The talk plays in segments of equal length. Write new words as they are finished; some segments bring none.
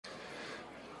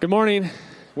Good morning.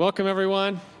 Welcome,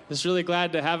 everyone. Just really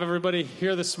glad to have everybody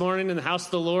here this morning in the house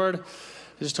of the Lord.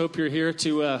 I just hope you're here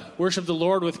to worship the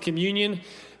Lord with communion.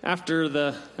 After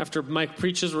Mike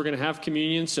preaches, we're going to have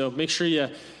communion, so make sure you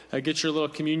get your little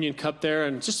communion cup there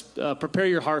and just prepare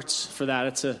your hearts for that.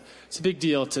 It's a big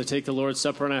deal to take the Lord's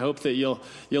Supper, and I hope that you'll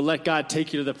let God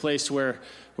take you to the place where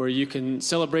you can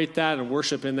celebrate that and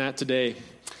worship in that today.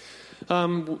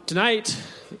 Tonight,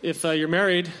 if you're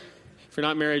married. If you're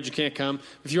not married, you can't come.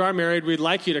 If you are married, we'd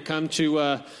like you to come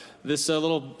to this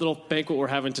little banquet we're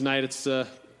having tonight. It's kind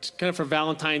of for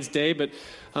Valentine's Day, but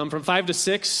from 5 to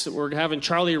 6, we're having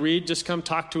Charlie Reed just come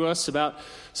talk to us about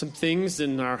some things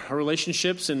in our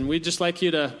relationships, and we'd just like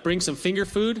you to bring some finger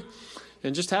food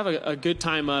and just have a good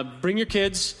time. Bring your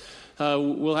kids.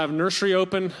 We'll have nursery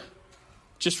open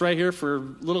just right here for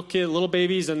little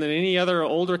babies, and then any other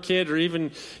older kid or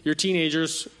even your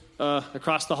teenagers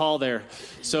across the hall there.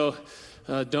 So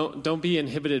don't be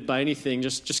inhibited by anything.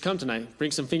 Just come tonight.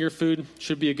 Bring some finger food.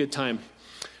 Should be a good time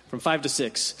from 5 to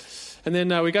 6. And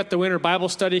then we got the winter Bible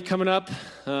study coming up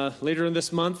later in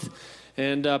this month.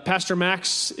 And Pastor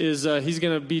Max he's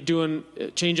going to be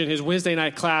changing his Wednesday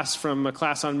night class from a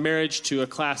class on marriage to a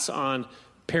class on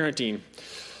parenting.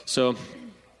 So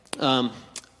come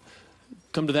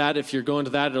to that. If you're going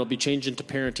to that, it'll be changing to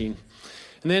parenting.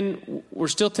 And then we're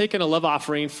still taking a love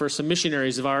offering for some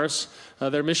missionaries of ours.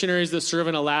 They're missionaries that serve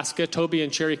in Alaska, Toby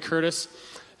and Sherry Curtis.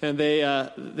 And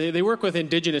they work with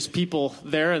indigenous people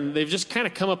there, and they've just kind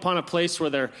of come upon a place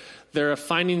where they're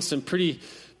finding some pretty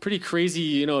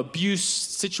crazy, abuse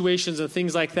situations and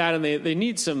things like that. And they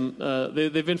need some.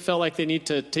 They've been felt like they need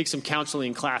to take some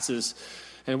counseling classes.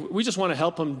 And we just want to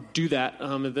help them do that.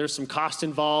 There's some cost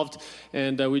involved,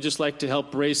 and we just like to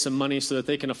help raise some money so that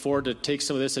they can afford to take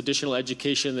some of this additional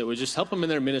education that would just help them in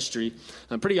their ministry.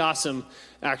 Pretty awesome,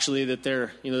 actually, that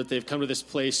that they've come to this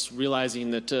place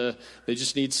realizing that they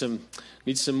just need some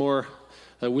more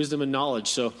wisdom and knowledge.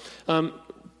 So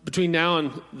between now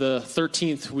and the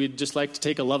 13th, we'd just like to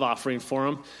take a love offering for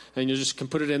them, and you just can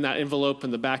put it in that envelope in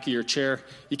the back of your chair.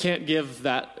 You can't give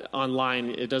that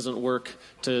online. It doesn't work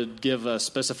to give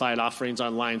specified offerings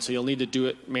online, so you'll need to do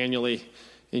it manually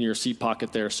in your seat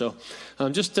pocket there. So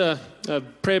just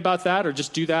pray about that, or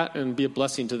just do that and be a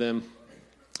blessing to them.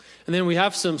 And then we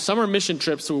have some summer mission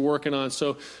trips that we're working on.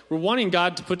 So we're wanting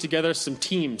God to put together some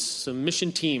teams, some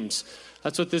mission teams.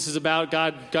 That's what this is about.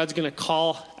 God's going to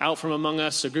call out from among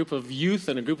us a group of youth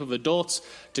and a group of adults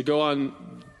to go on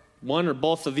one or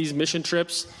both of these mission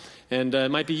trips, and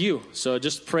it might be you. So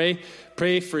just pray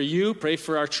for you, pray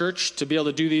for our church to be able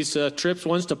to do these trips.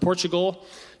 One's to Portugal,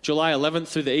 July 11th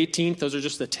through the 18th. Those are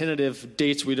just the tentative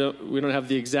dates. We don't have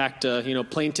the exact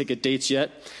plane ticket dates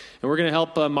yet. And we're going to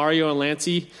help Mario and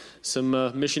Lancy, some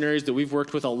missionaries that we've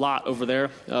worked with a lot over there,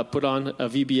 put on a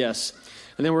VBS.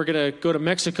 And then we're going to go to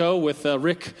Mexico with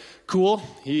Rick Cool.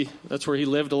 That's where he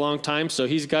lived a long time. So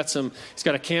he's got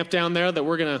a camp down there that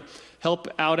we're going to help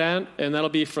out at, and that'll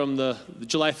be from the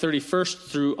July 31st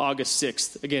through August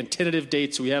 6th. Again, tentative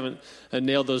dates. We haven't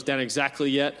nailed those down exactly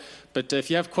yet. But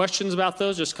if you have questions about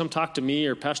those, just come talk to me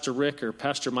or Pastor Rick or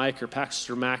Pastor Mike or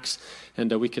Pastor Max,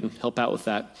 and we can help out with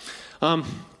that.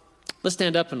 Let's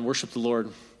stand up and worship the Lord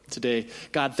today.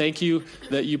 God, thank you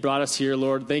that you brought us here,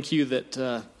 Lord. Thank you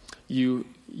that you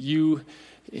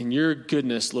in your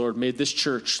goodness, Lord, made this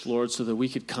church, Lord, so that we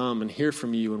could come and hear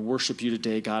from you and worship you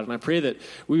today, God. And I pray that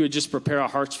we would just prepare our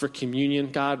hearts for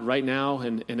communion, God, right now.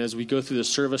 And as we go through the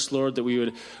service, Lord, that we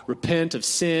would repent of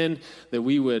sin, that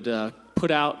we would put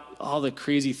out all the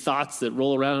crazy thoughts that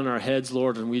roll around in our heads,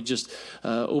 Lord, and we just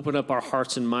open up our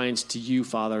hearts and minds to you,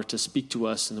 Father, to speak to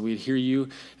us, and that we'd hear you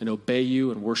and obey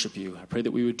you and worship you. I pray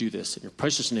that we would do this. In your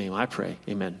precious name, I pray.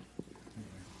 Amen.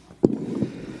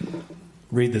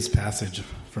 Read this passage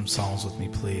from Psalms with me,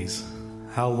 please.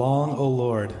 How long, O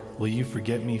Lord, will you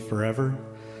forget me forever?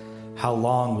 How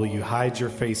long will you hide your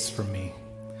face from me?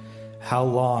 How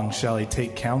long shall I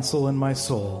take counsel in my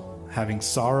soul, having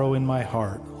sorrow in my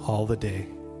heart all the day?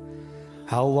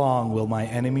 How long will my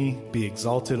enemy be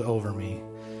exalted over me?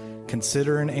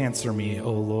 Consider and answer me,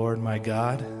 O Lord my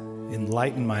God.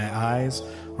 Enlighten my eyes,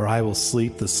 or I will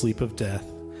sleep the sleep of death.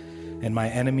 And my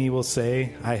enemy will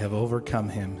say, I have overcome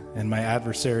him, and my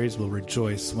adversaries will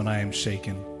rejoice when I am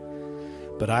shaken.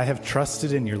 But I have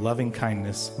trusted in your loving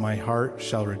kindness. My heart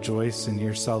shall rejoice in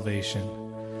your salvation.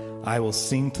 I will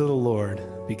sing to the Lord,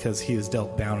 because he has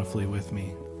dealt bountifully with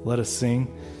me. Let us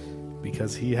sing,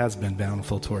 because he has been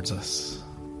bountiful towards us.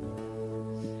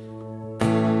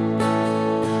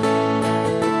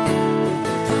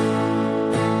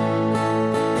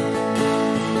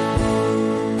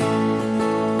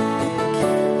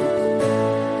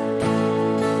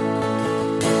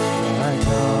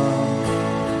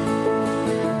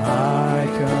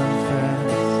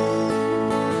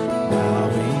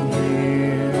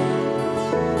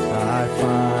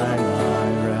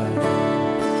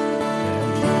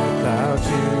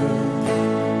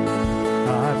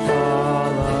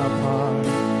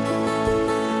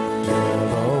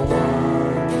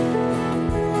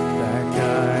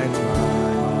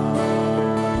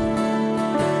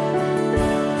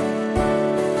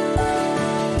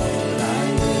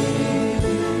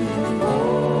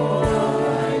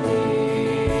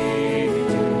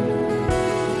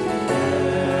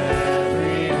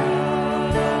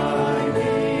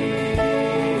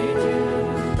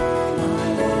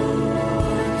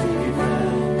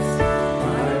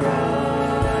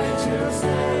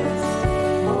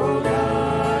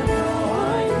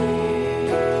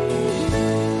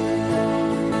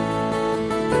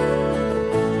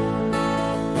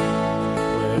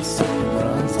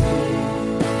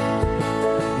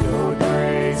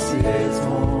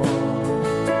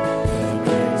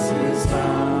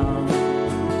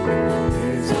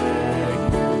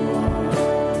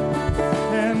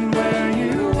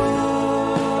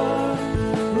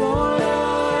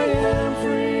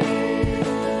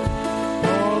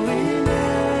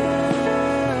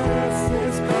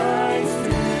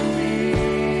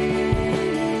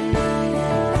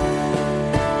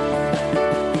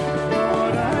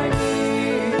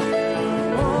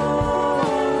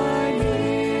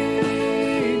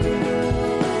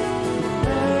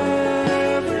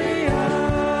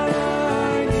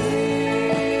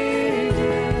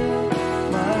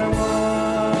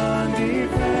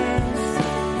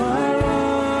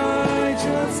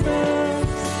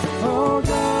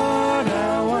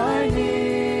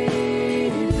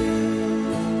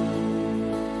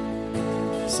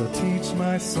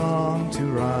 my song to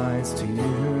rise to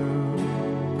you.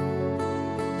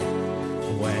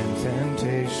 When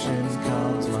temptation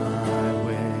comes my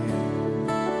way,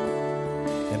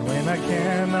 and when I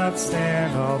cannot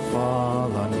stand, I'll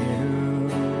fall on you.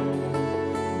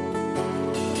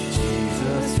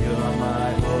 Jesus, you're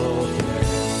my hope and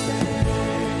stay.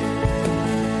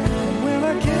 And when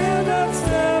I cannot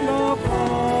stand, I'll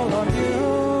fall on you.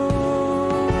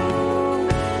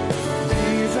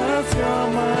 Jesus, you're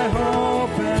my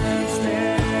hope and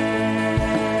stay.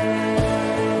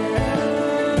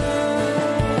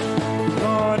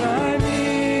 Lord, I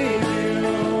need you.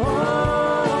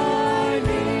 Oh, I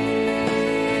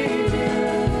need you.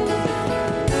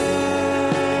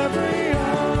 Every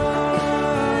hour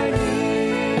I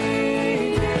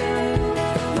need you.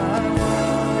 My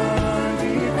one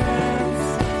defense,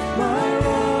 my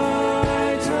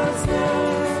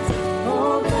righteousness.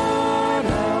 Oh God,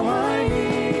 how I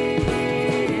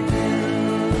need you.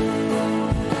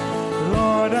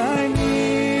 Lord, I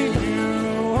need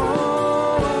you.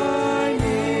 Oh, I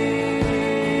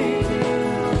need you.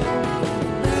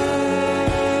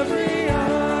 Every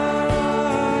hour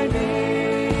I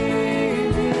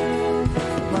need you.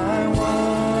 My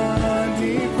one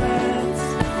defense,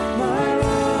 my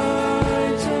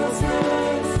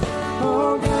righteousness.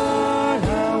 Oh God,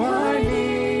 how I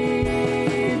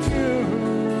need you.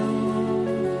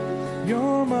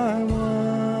 You're my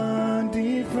one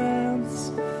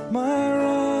defense,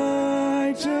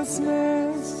 my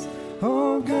righteousness.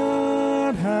 Oh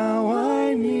God, how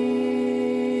I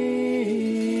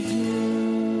need you.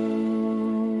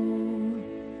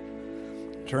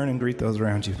 Turn and greet those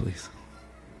around you, please.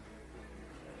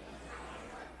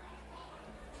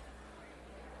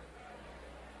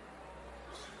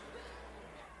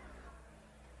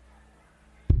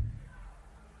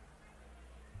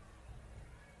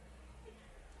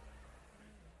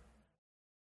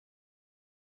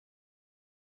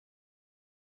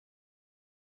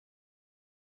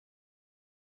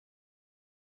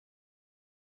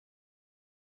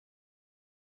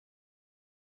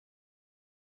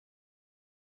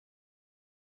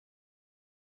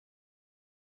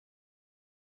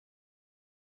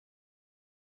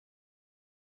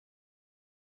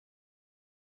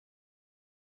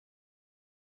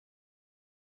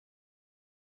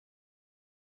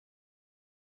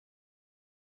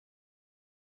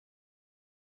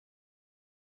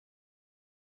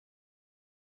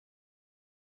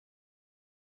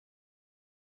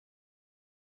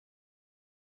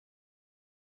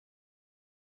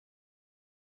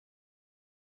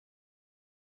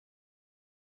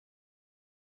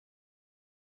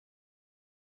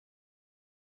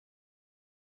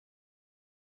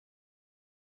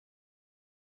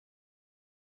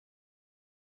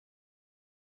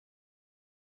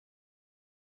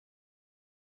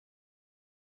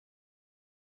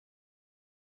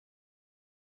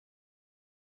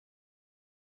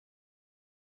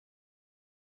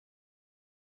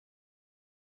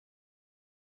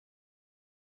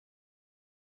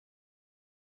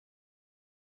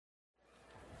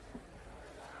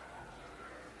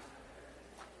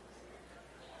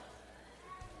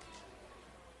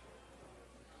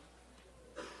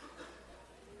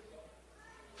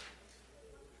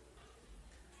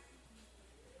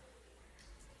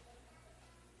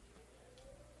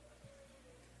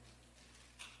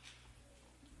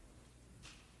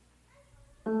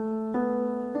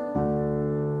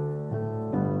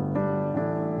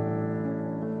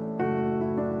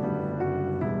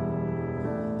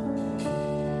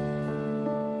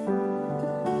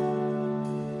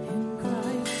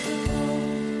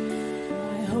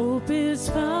 is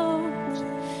found.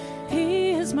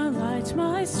 He is my light,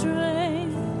 my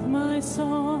strength, my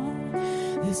song.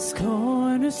 This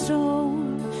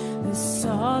cornerstone, this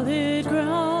solid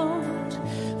ground,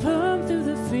 firm through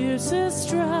the fiercest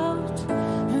drought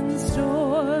and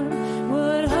storm.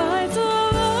 What heights of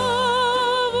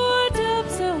love, what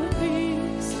depths of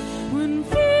peace, when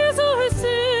fears are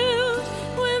stilled,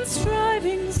 when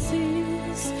striving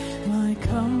cease. My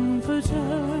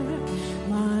comforter,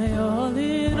 my all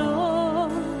in all,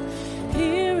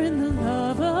 here in the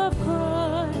love of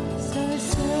Christ I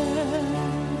stand.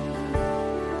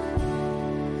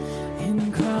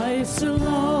 In Christ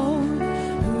alone,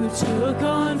 who took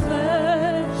on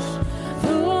flesh,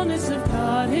 fullness of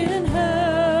God in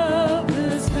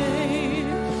helpless babe,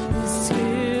 this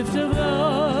gift of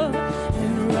love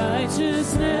and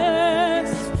righteousness,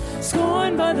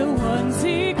 scorned by the ones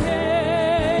he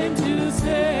came to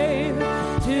save,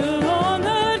 till on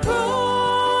that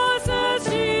cross as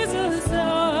Jesus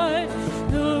died,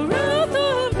 the wrath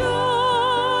of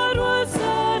God was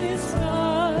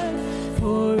satisfied.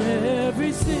 For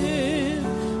every sin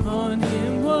on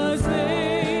him was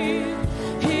laid,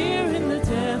 here in the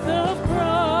death of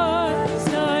Christ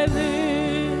I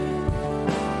live.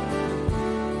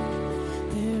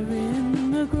 There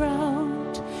in the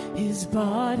ground his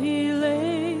body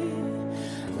lay,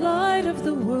 light of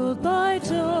the world by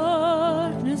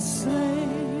darkness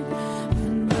slain,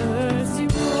 and mercy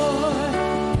bore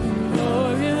in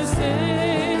glorious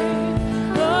day,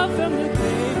 love from the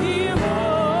grave he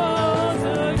rose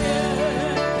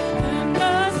again. And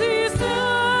as he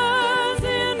stands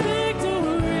in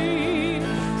victory,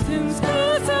 sin's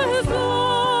cross has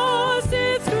lost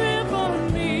its grip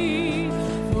on me,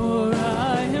 for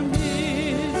I am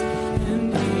his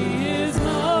and he is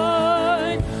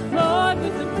mine, bought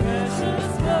with the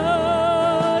precious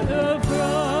blood of Christ.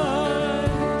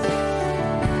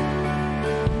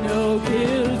 No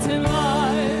guilt in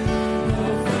life, no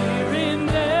fear in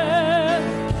death,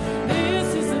 this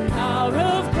is the power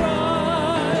of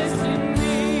Christ in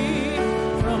me.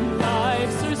 From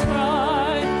life's first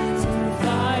rise to the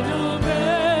final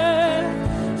breath,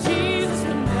 Jesus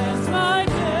commands my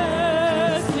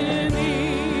destiny.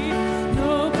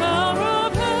 No power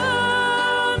of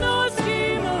hell, no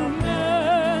scheme of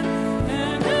man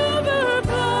can ever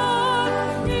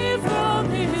pluck me from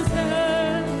his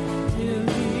hand, till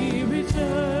he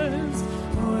returns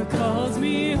or calls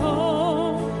me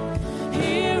home.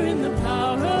 Here in the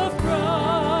power of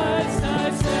Christ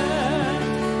I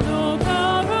stand. No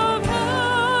power of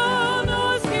hell,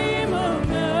 no scheme of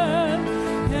man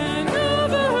can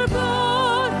ever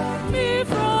pluck me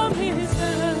from his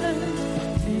hand,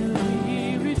 till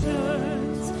he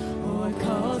returns or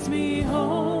calls me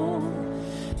home.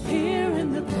 Here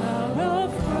in the power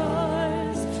of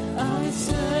Christ I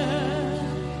stand.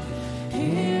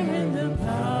 Here in the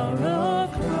power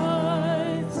of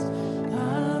Christ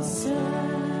I'll stand.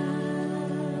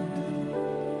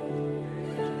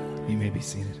 You may be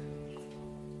seated.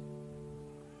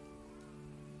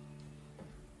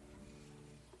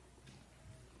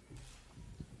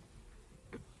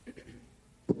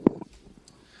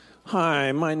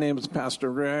 Hi, my name is Pastor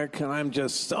Rick, and I'm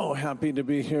just so happy to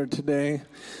be here today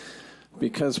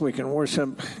because we can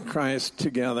worship Christ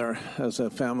together as a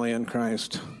family in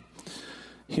Christ.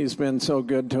 He's been so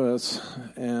good to us,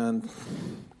 and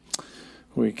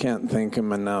we can't thank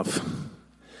him enough.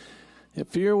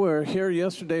 If you were here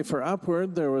yesterday for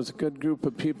Upward, there was a good group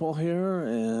of people here,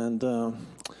 and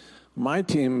my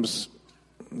team's,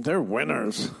 they're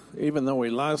winners, even though we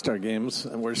lost our games,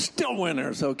 and we're still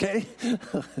winners, okay?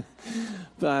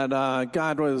 But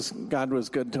God was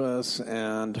good to us,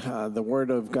 and the Word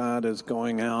of God is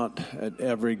going out at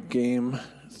every game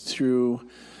through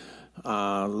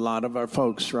a lot of our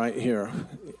folks right here.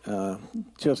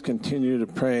 Just continue to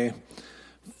pray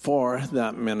for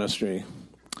that ministry.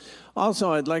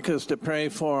 Also, I'd like us to pray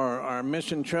for our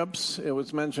mission trips. It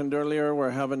was mentioned earlier, we're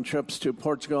having trips to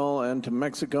Portugal and to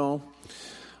Mexico.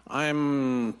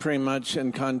 I'm pretty much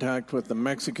in contact with the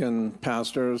Mexican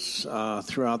pastors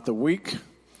throughout the week.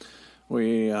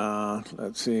 We, a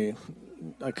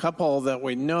couple that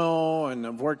we know and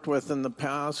have worked with in the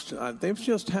past, they've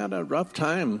just had a rough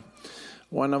time.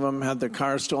 One of them had their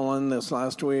car stolen this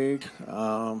last week.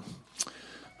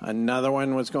 Another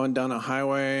one was going down a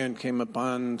highway and came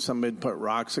upon somebody put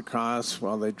rocks across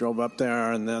while they drove up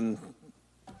there, and then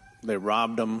they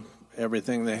robbed them,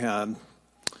 everything they had.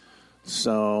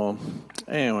 So,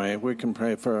 anyway, we can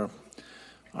pray for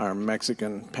our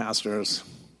Mexican pastors.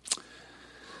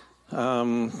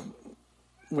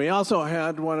 We also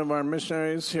had one of our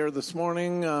missionaries here this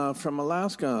morning from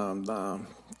Alaska.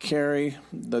 Carrie,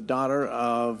 the daughter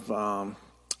of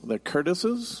the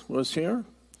Curtises, was here.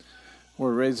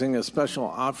 We're raising a special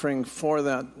offering for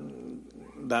that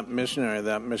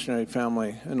missionary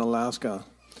family in Alaska.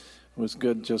 It was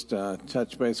good just to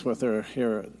touch base with her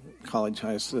here at College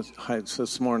Heights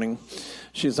this morning.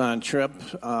 She's on a trip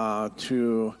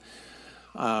to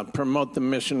promote the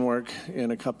mission work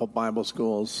in a couple Bible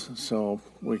schools, so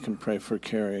we can pray for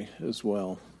Carrie as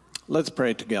well. Let's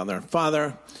pray together.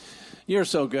 Father, you're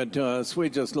so good to us. We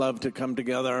just love to come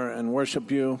together and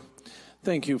worship you.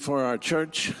 Thank you for our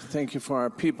church. Thank you for our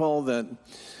people that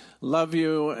love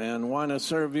you and want to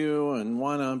serve you and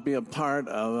want to be a part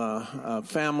of a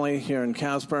family here in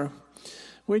Casper.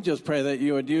 We just pray that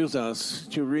you would use us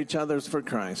to reach others for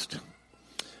Christ.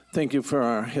 Thank you for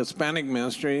our Hispanic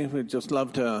ministry. We just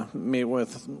love to meet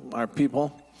with our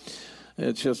people.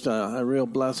 It's just a real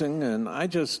blessing. And I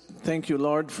just thank you,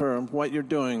 Lord, for what you're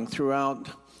doing throughout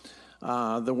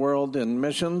the world in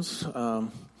missions.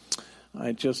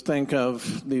 I just think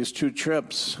of these 2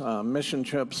 trips, mission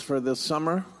trips for this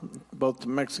summer, both to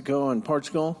Mexico and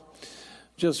Portugal.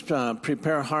 Just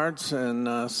prepare hearts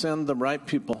and send the right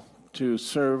people to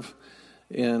serve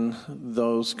in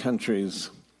those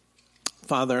countries.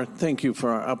 Father, thank you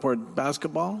for our Upward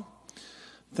basketball.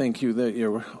 Thank you that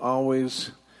you're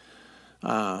always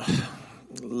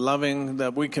loving,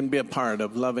 that we can be a part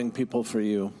of loving people for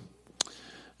you.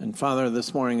 And Father,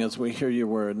 this morning as we hear your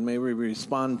word, may we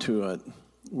respond to it.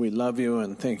 We love you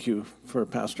and thank you for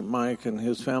Pastor Mike and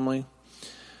his family.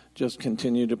 Just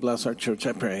continue to bless our church,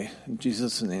 I pray. In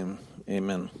Jesus' name,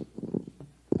 amen.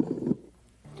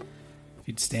 If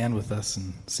you'd stand with us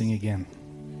and sing again.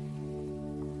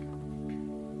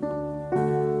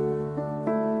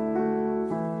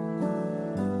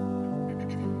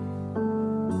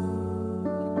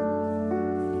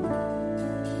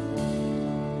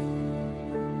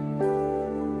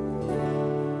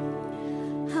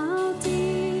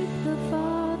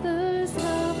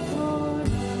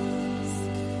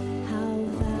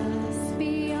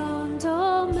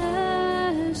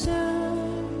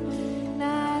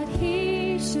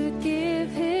 Should give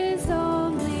his all.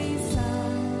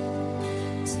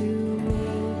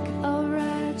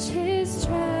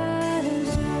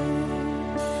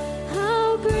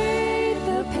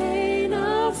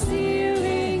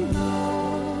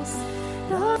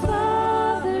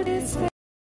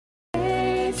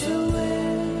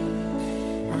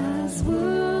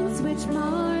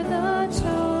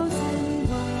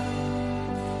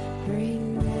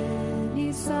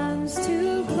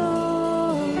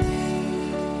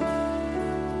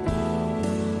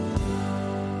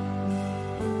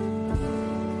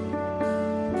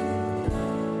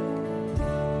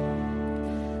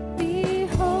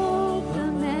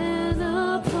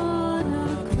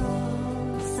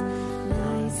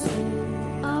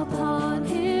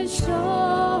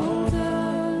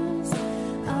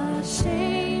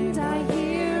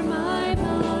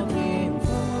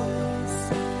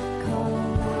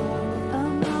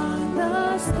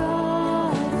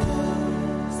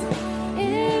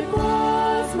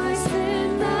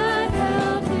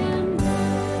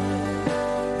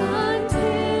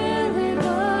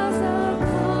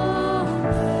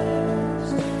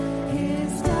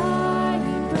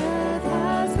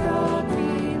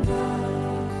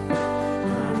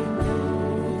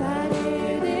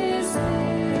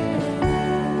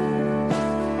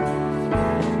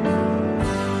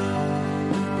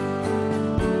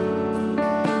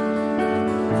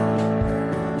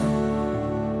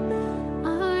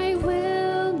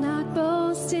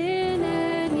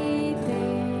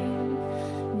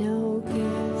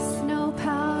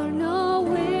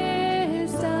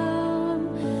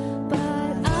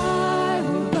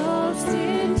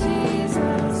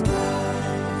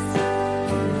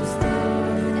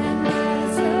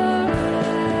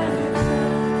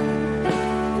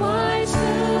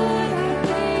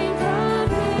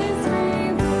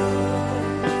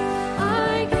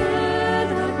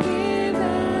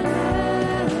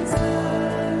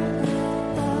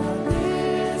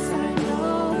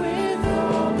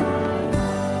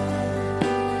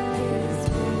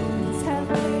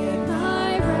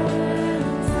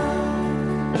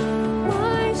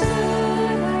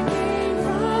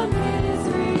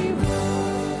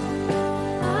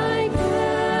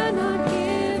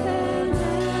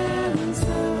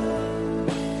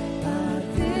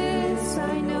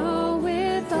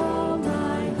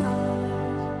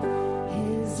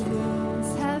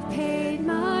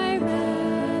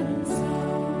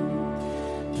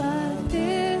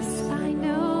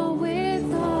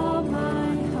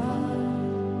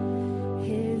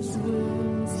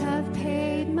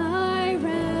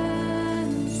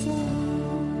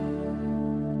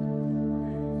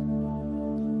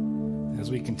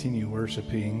 as we continue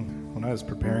worshiping, when I was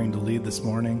preparing to lead this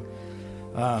morning,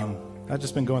 I've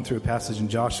just been going through a passage in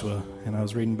Joshua, and I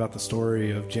was reading about the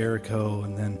story of Jericho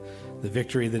and then the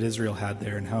victory that Israel had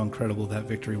there and how incredible that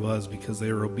victory was because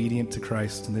they were obedient to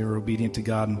Christ and they were obedient to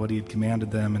God and what he had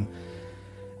commanded them.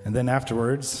 And then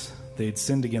afterwards, they'd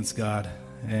sinned against God,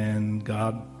 and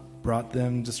God brought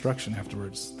them destruction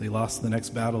afterwards. They lost the next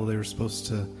battle they were supposed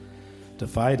to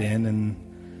fight in.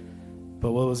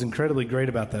 But what was incredibly great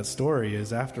about that story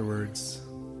is afterwards,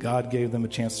 God gave them a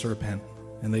chance to repent,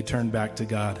 and they turned back to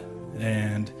God.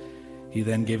 And he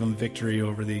then gave them victory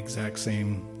over the exact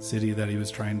same city that he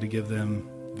was trying to give them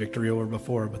victory over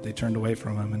before, but they turned away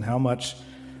from him. And how much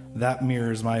that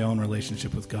mirrors my own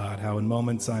relationship with God, how in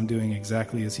moments I'm doing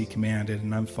exactly as he commanded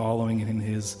and I'm following in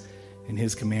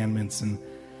his commandments. And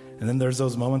then there's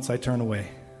those moments I turn away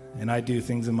and I do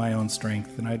things in my own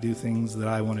strength and I do things that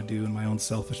I want to do in my own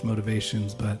selfish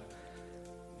motivations. But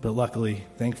luckily,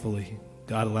 thankfully,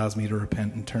 God allows me to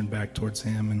repent and turn back towards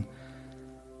him. And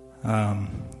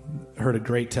heard a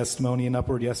great testimony in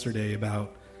Upward yesterday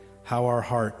about how our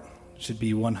heart should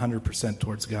be 100%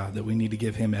 towards God, that we need to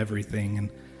give him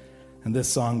everything. And this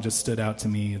song just stood out to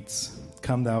me. It's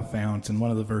Come Thou Fount, and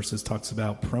one of the verses talks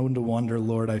about prone to wonder,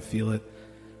 Lord, I feel it,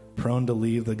 prone to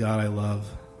leave the God I love.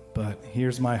 But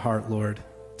here's my heart, Lord,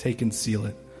 take and seal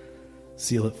it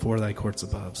for thy courts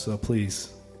above. So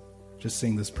please, just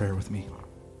sing this prayer with me.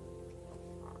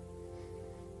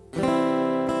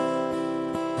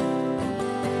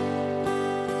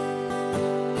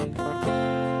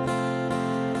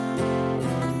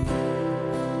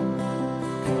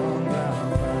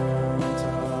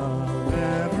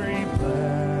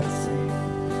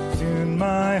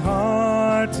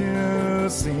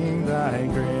 Sing thy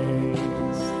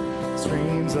grace,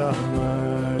 streams of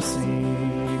mercy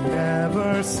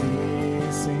never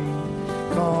ceasing,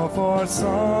 call for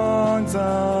songs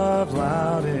of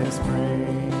loudest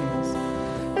praise.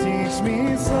 Teach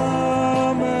me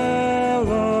some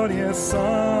melodious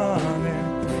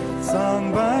sonnet,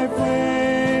 sung by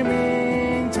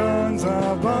flaming tongues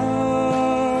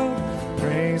above.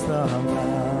 Praise the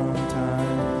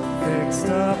mountain fixed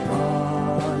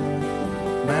upon it,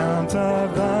 mount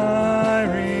of thy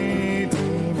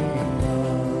redeeming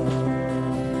love.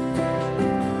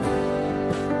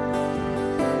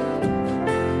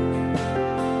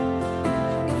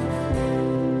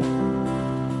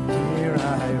 Here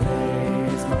I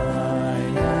raise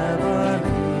mine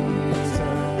Ebenezer,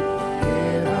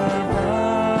 hither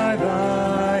by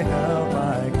thy help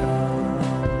I come,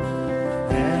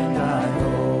 and I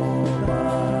hope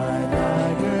by thy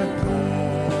good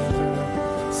pleasure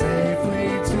safely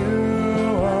to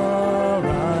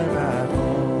arrive at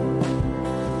home.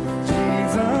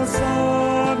 Jesus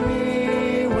sought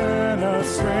me when a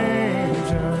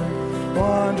stranger,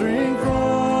 wandering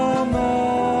from the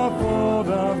fold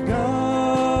of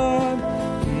God.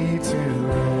 He to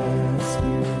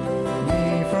rescue me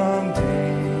from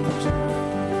danger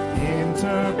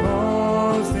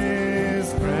interposed his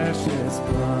precious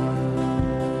blood.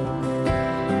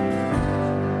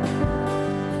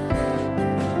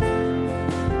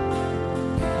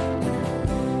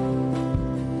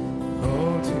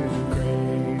 Oh, to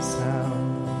grace, how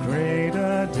great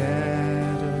a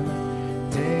debtor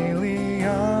daily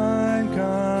I'm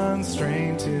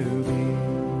constrained to be.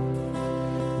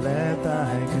 Let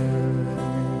thy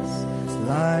goodness,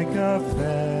 like a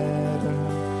feather,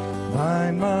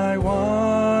 bind my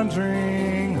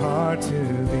wandering heart to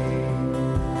thee.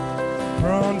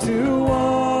 Prone to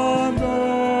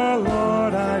wander,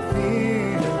 Lord, I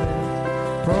feel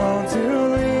it. Prone to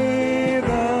leave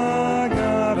the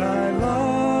God I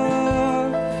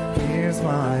love. Here's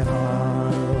my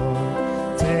heart,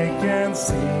 Lord, take and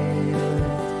seal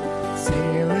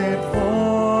it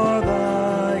for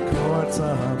thy courts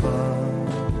above.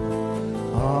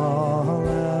 All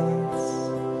else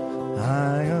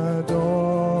I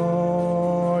adore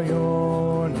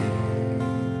your name.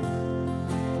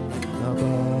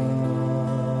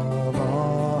 Above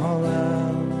all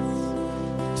else,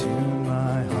 tune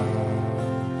my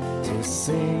heart to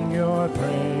sing your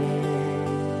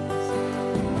praise.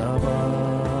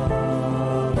 Above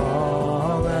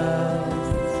all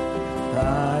else,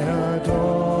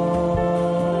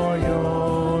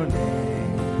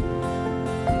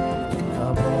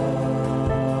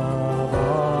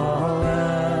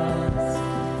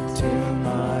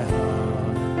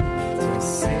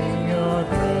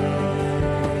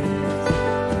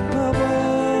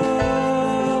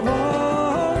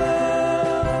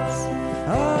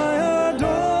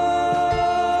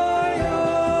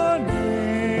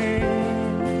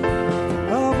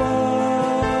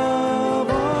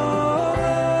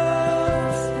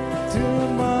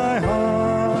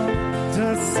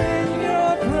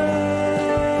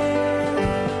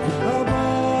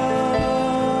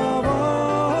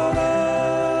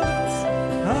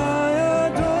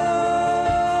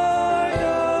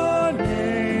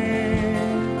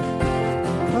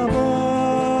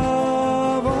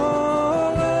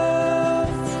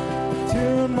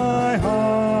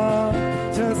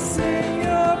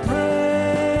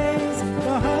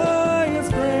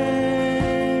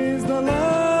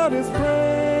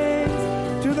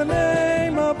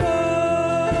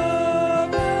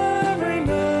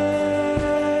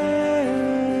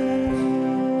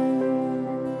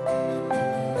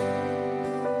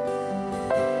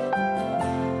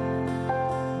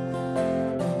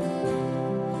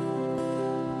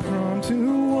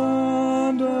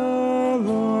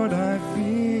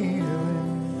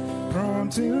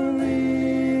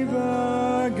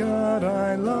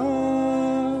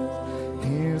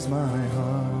 my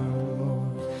heart,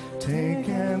 Lord. Take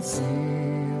and seal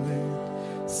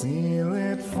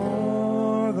it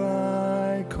for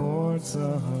thy courts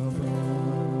above.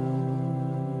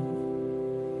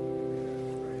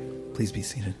 Please be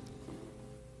seated.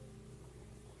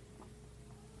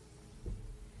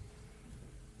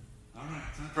 All right,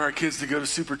 time for our kids to go to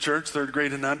Super Church, 3rd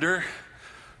grade and under,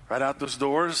 right out those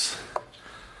doors.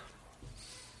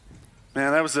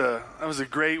 Man, that was a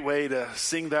great way to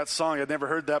sing that song. I'd never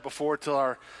heard that before till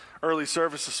our early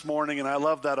service this morning, and I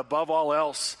love that. Above all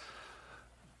else,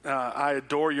 I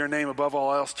adore your name. Above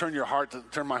all else, turn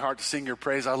my heart to sing your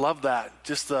praise. I love that.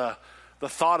 Just the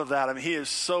thought of that. I mean, he is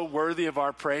so worthy of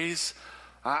our praise.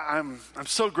 I'm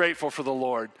so grateful for the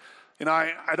Lord. You know,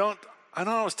 I don't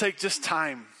always take just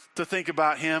time to think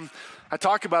about him. I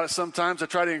talk about it sometimes. I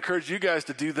try to encourage you guys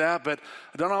to do that, but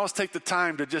I don't always take the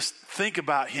time to just think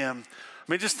about him.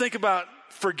 I mean, just think about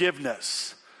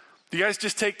forgiveness. Do you guys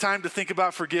just take time to think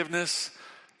about forgiveness?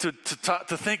 To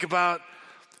think about,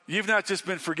 you've not just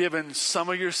been forgiven some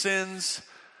of your sins,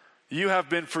 you have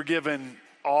been forgiven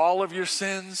all of your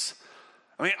sins.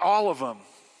 I mean, all of them,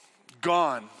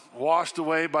 gone, washed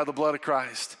away by the blood of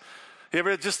Christ. You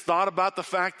ever just thought about the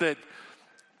fact that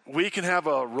we can have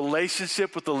a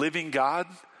relationship with the living God?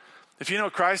 If you know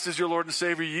Christ as your Lord and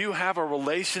Savior, you have a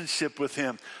relationship with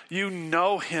him. You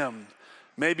know him.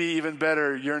 Maybe even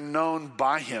better, you're known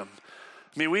by him.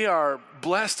 I mean, we are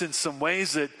blessed in some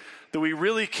ways that we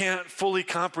really can't fully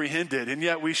comprehend it, and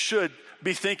yet we should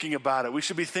be thinking about it. We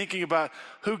should be thinking about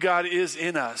who God is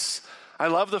in us. I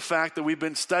love the fact that we've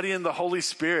been studying the Holy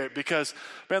Spirit because,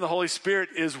 man, the Holy Spirit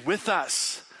is with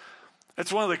us.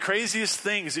 It's one of the craziest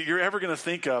things that you're ever going to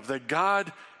think of, that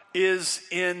God is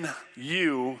in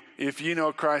you if you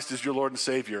know Christ as your Lord and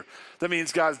Savior. That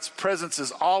means God's presence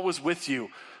is always with you.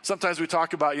 Sometimes we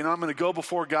talk about, I'm going to go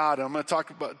before God and I'm going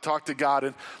to talk to God,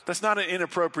 and that's not an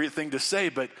inappropriate thing to say,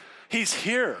 but he's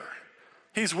here.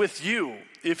 He's with you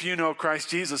if you know Christ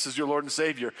Jesus as your Lord and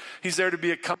Savior. He's there to be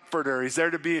a comforter. He's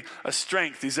there to be a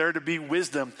strength. He's there to be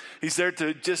wisdom. He's there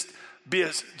to just be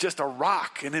just a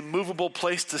rock, an immovable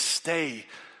place to stay.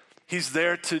 He's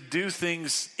there to do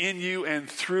things in you and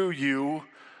through you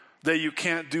that you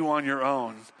can't do on your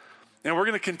own. And we're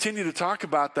going to continue to talk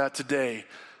about that today.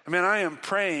 I mean, I am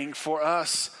praying for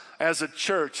us as a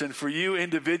church and for you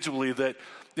individually that,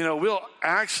 we'll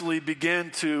actually begin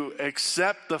to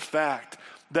accept the fact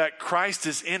that Christ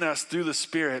is in us through the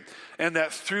Spirit, and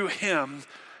that through him,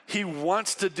 he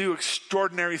wants to do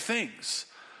extraordinary things.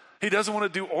 He doesn't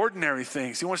want to do ordinary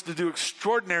things. He wants to do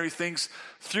extraordinary things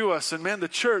through us. And man, the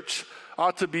church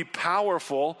ought to be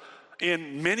powerful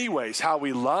in many ways. How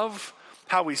we love,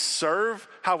 how we serve,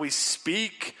 how we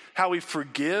speak, how we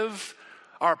forgive,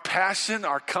 our passion,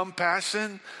 our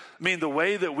compassion. I mean, the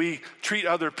way that we treat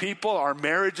other people, our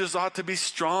marriages ought to be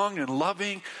strong and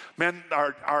loving. Man,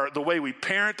 the way we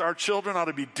parent our children ought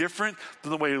to be different than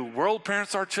the way the world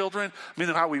parents our children. I mean,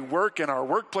 how we work in our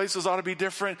workplaces ought to be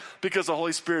different because the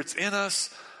Holy Spirit's in us.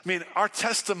 I mean, our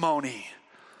testimony,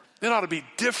 it ought to be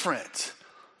different.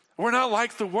 We're not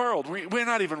like the world. We're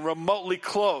not even remotely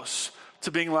close to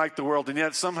being like the world, and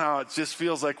yet somehow it just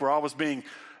feels like we're always being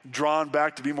drawn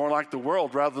back to be more like the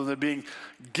world rather than being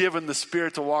given the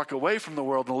Spirit to walk away from the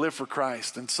world and live for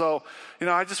Christ. And so,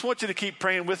 I just want you to keep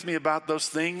praying with me about those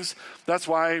things. That's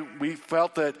why we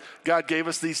felt that God gave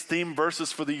us these theme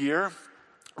verses for the year.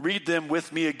 Read them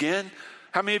with me again.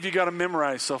 How many of you got them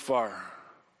memorized so far?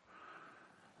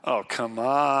 Oh, come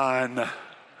on.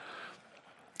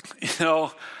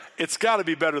 It's got to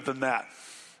be better than that.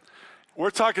 We're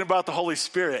talking about the Holy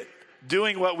Spirit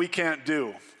doing what we can't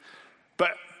do.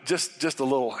 But just a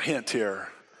little hint here.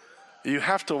 You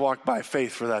have to walk by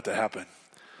faith for that to happen.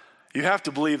 You have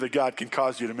to believe that God can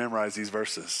cause you to memorize these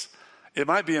verses. It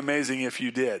might be amazing if you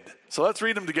did. So let's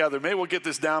read them together. Maybe we'll get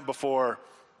this down before,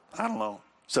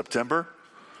 September.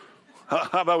 How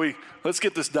about let's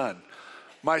get this done.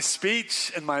 My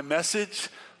speech and my message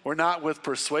were not with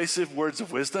persuasive words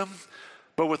of wisdom,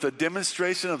 but with a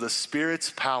demonstration of the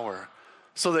Spirit's power,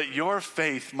 so that your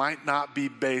faith might not be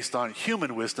based on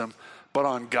human wisdom, but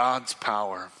on God's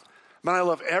power. Man, I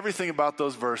love everything about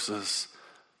those verses.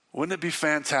 Wouldn't it be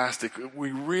fantastic if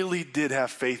we really did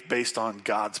have faith based on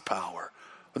God's power?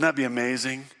 Wouldn't that be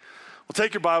amazing? Well,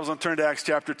 take your Bibles and turn to Acts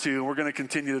chapter 2. We're going to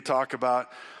continue to talk about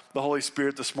the Holy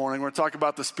Spirit this morning. We're going to talk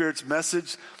about the Spirit's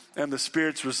message and the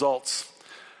Spirit's results.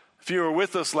 If you were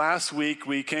with us last week,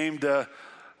 we came to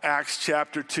Acts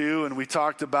chapter 2, and we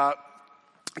talked about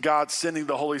God sending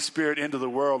the Holy Spirit into the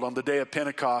world on the day of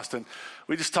Pentecost. And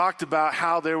we just talked about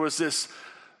how there was this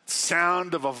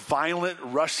sound of a violent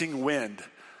rushing wind.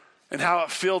 and how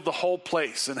it filled the whole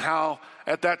place, and how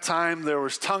at that time there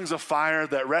was tongues of fire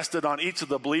that rested on each of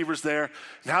the believers there,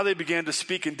 and how they began to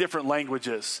speak in different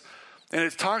languages. And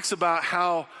it talks about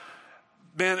how,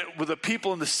 man, with the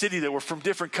people in the city that were from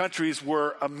different countries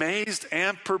were amazed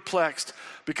and perplexed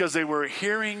because they were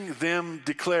hearing them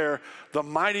declare the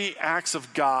mighty acts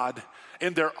of God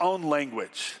in their own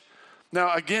language.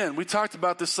 Now, again, we talked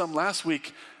about this some last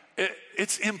week.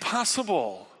 It's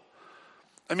impossible.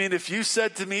 I mean, if you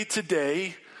said to me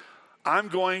today, I'm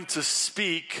going to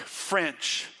speak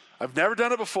French. I've never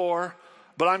done it before,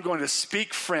 but I'm going to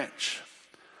speak French.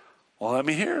 Well, let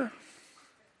me hear.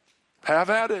 Have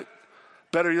at it.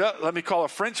 Better yet, let me call a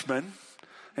Frenchman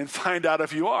and find out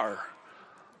if you are.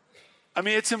 I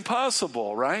mean, it's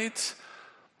impossible, right?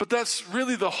 But that's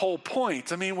really the whole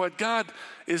point. I mean, what God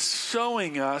is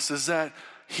showing us is that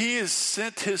He has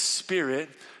sent His Spirit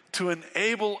to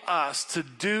enable us to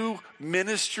do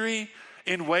ministry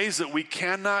in ways that we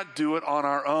cannot do it on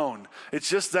our own. It's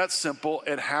just that simple.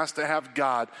 It has to have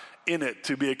God in it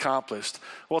to be accomplished.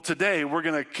 Well, today we're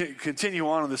going to continue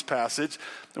on in this passage,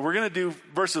 and we're going to do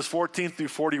verses 14 through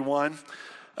 41.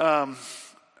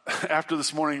 After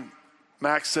this morning,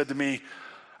 Max said to me,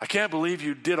 I can't believe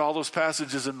you did all those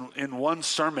passages in one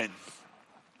sermon.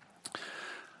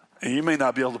 And you may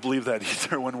not be able to believe that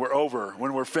either when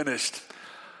we're finished.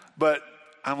 But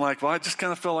I'm like, well, I just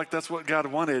kind of felt like that's what God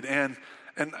wanted, and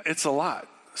it's a lot.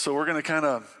 So we're going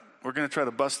to try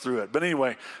to bust through it. But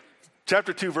anyway,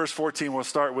 chapter 2, verse 14, we'll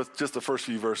start with just the first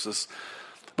few verses.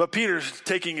 But Peter,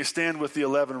 taking a stand with the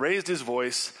 11, raised his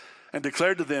voice and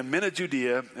declared to them, Men of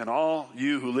Judea and all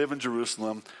you who live in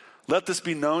Jerusalem, let this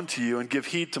be known to you and give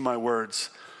heed to my words.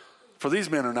 For these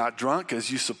men are not drunk,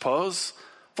 as you suppose,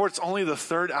 for it's only the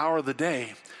third hour of the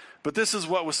day. But this is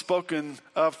what was spoken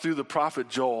of through the prophet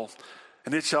Joel.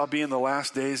 And it shall be in the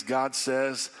last days, God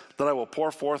says, that I will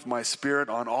pour forth my spirit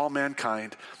on all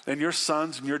mankind. And your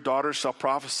sons and your daughters shall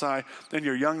prophesy, and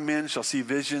your young men shall see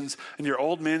visions, and your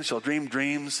old men shall dream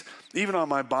dreams. Even on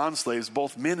my bondslaves,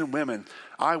 both men and women,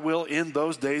 I will in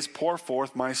those days pour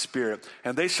forth my spirit,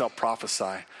 and they shall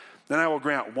prophesy. Then I will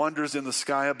grant wonders in the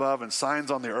sky above and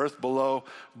signs on the earth below,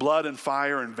 blood and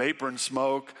fire and vapor and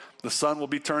smoke. The sun will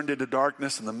be turned into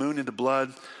darkness and the moon into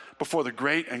blood before the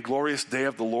great and glorious day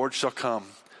of the Lord shall come.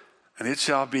 And it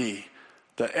shall be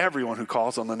that everyone who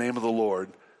calls on the name of the Lord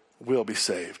will be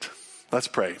saved. Let's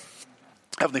pray.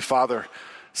 Heavenly Father,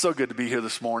 so good to be here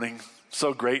this morning.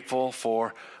 So grateful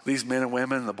for these men and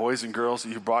women, the boys and girls that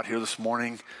you brought here this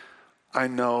morning. I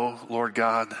know, Lord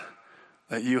God,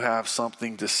 that you have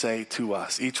something to say to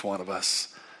us, each one of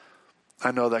us.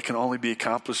 I know that can only be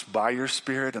accomplished by your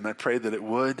Spirit, and I pray that it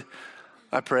would.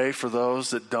 I pray for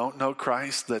those that don't know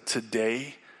Christ, that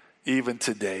today, even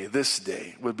today, this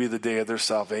day, would be the day of their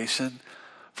salvation.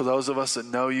 For those of us that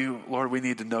know you, Lord, we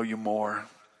need to know you more.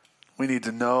 We need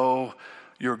to know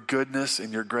your goodness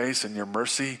and your grace and your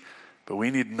mercy, but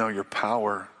we need to know your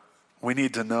power. We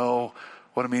need to know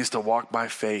what it means to walk by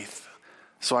faith.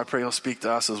 So I pray you'll speak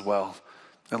to us as well.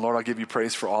 And Lord, I'll give you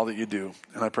praise for all that you do.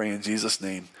 And I pray in Jesus'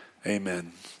 name,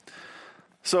 amen.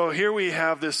 So here we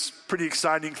have this pretty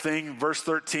exciting thing. Verse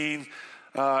 13,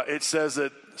 it says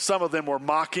that some of them were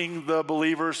mocking the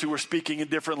believers who were speaking in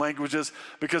different languages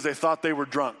because they thought they were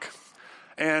drunk.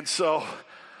 And so,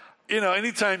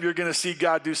 anytime you're going to see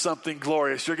God do something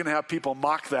glorious, you're going to have people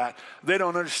mock that. They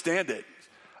don't understand it.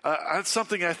 That's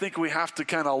something I think we have to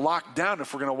kind of lock down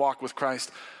if we're going to walk with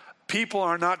Christ. People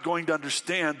are not going to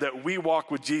understand that we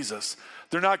walk with Jesus.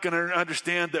 They're not going to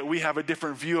understand that we have a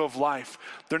different view of life.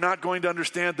 They're not going to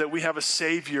understand that we have a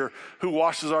Savior who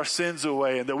washes our sins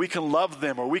away and that we can love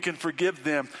them or we can forgive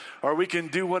them or we can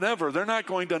do whatever. They're not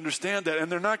going to understand that, and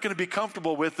they're not going to be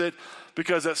comfortable with it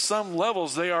because at some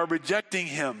levels they are rejecting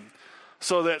him.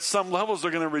 So that at some levels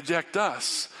they're going to reject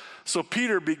us. So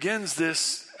Peter begins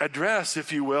this address,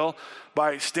 if you will,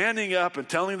 by standing up and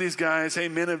telling these guys, hey,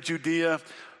 men of Judea,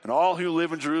 and all who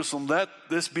live in Jerusalem, let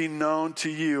this be known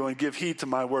to you and give heed to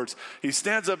my words. He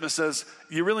stands up and says,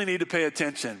 you really need to pay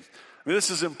attention. I mean, this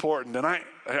is important, and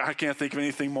I can't think of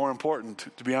anything more important,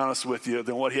 to be honest with you,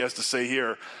 than what he has to say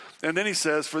here. And then he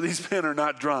says, for these men are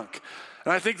not drunk.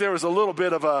 And I think there was a little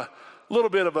bit of a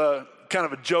kind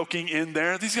of a joking in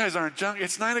there. These guys aren't drunk.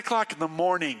 It's 9 o'clock in the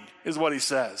morning is what he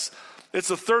says. It's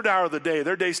the third hour of the day.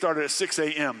 Their day started at 6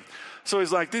 a.m. So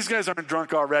he's like, these guys aren't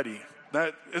drunk already.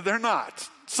 They're not.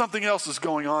 Something else is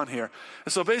going on here.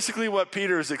 And so basically what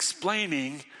Peter is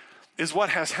explaining is what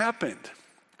has happened.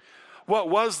 What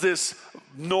was this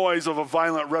noise of a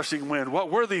violent rushing wind? What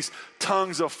were these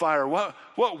tongues of fire? What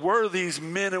were these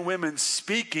men and women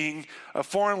speaking a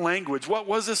foreign language? What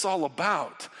was this all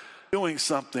about? Doing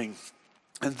something.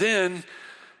 And then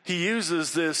he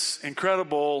uses this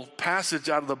incredible passage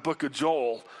out of the book of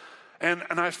Joel. And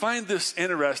I find this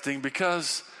interesting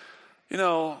because,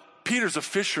 Peter's a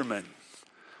fisherman.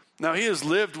 Now, he has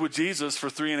lived with Jesus for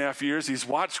 3.5 years. He's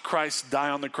watched Christ die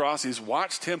on the cross. He's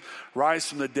watched him rise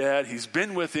from the dead. He's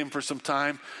been with him for some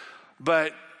time.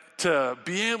 But to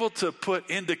be able to put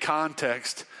into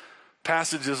context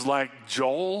passages like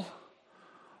Joel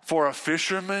for a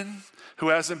fisherman who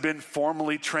hasn't been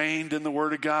formally trained in the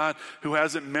Word of God, who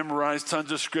hasn't memorized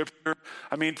tons of Scripture,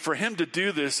 for him to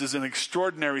do this is an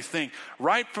extraordinary thing.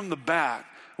 Right from the bat,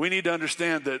 we need to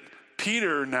understand that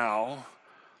Peter now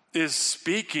is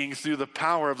speaking through the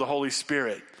power of the Holy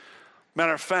Spirit.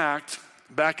 Matter of fact,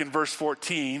 back in verse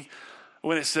 14,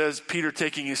 when it says, Peter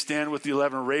taking his stand with the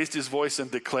 11 raised his voice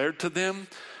and declared to them,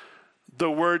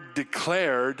 the word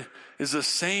declared is the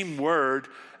same word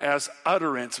as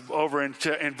utterance over in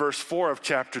verse 4 of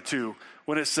chapter 2,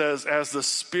 when it says, as the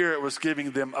Spirit was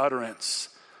giving them utterance.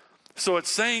 So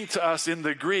it's saying to us in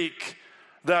the Greek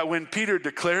that when Peter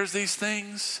declares these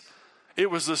things,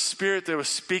 it was the Spirit that was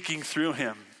speaking through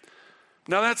him.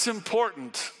 Now that's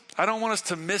important. I don't want us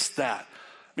to miss that.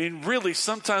 Really,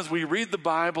 sometimes we read the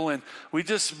Bible and we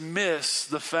just miss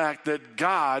the fact that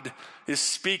God is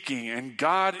speaking and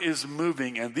God is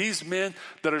moving. And these men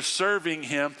that are serving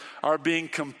him are being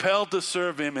compelled to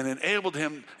serve him and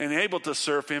enabled to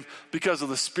serve him because of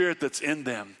the Spirit that's in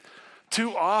them.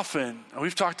 Too often, and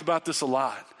we've talked about this a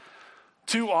lot,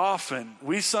 too often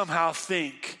we somehow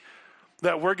think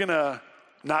that we're going to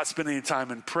not spend any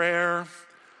time in prayer.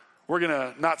 We're going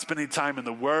to not spend any time in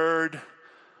the Word.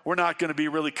 We're not going to be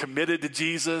really committed to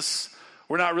Jesus.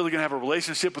 We're not really going to have a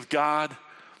relationship with God.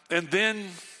 And then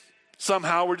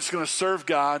somehow we're just going to serve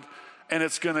God and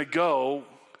it's going to go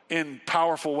in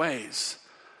powerful ways.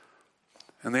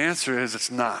 And the answer is it's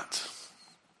not.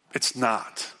 It's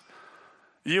not.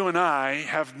 You and I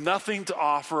have nothing to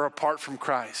offer apart from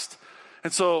Christ.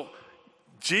 And so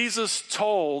Jesus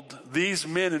told these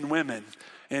men and women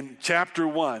in chapter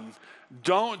 1,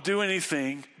 don't do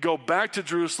anything, go back to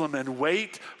Jerusalem and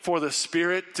wait for the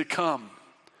Spirit to come.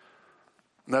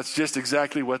 And that's just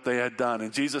exactly what they had done.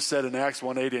 And Jesus said in Acts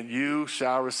 1:8, and you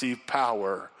shall receive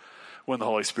power when the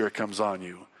Holy Spirit comes on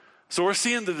you. So we're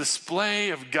seeing the display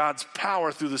of God's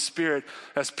power through the Spirit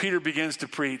as Peter begins to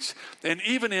preach. And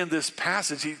even in this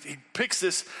passage, he picks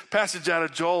this passage out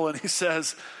of Joel and he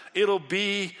says, it'll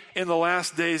be in the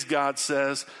last days, God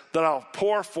says, that I'll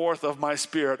pour forth of my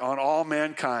Spirit on all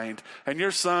mankind. And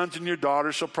your sons and your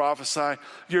daughters shall prophesy.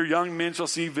 Your young men shall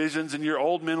see visions, and your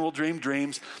old men will dream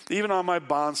dreams. Even on my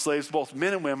bondslaves, both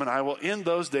men and women, I will in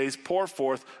those days pour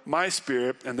forth my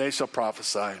Spirit, and they shall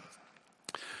prophesy.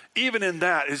 Even in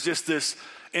that is just this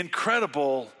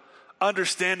incredible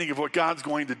understanding of what God's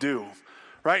going to do,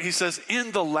 right? He says,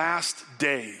 in the last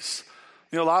days.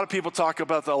 A lot of people talk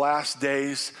about the last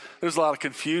days. There's a lot of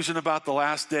confusion about the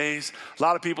last days. A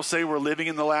lot of people say we're living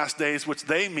in the last days, which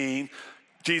they mean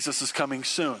Jesus is coming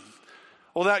soon.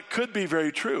 Well, that could be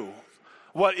very true.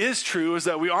 What is true is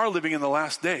that we are living in the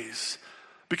last days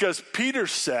because Peter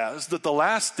says that the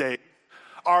last days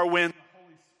are when the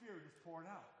Holy Spirit is poured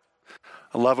out.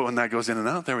 I love it when that goes in and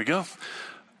out. There we go.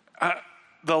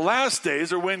 The last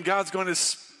days are when God's going to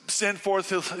send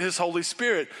forth his Holy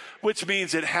Spirit, which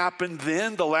means it happened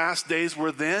then. The last days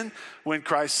were then when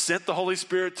Christ sent the Holy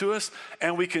Spirit to us,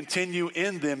 and we continue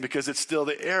in them because it's still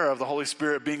the era of the Holy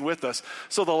Spirit being with us.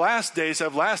 So the last days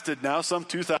have lasted now some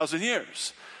 2,000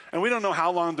 years, and we don't know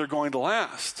how long they're going to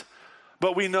last.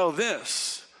 But we know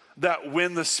this, that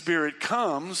when the Spirit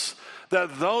comes,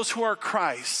 that those who are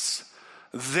Christ's,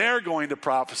 they're going to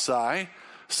prophesy.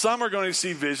 Some are going to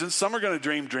see visions, some are going to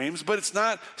dream dreams, but it's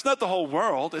not the whole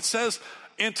world. It says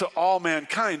into all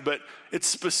mankind, but it's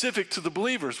specific to the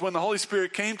believers. When the Holy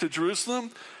Spirit came to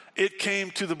Jerusalem, it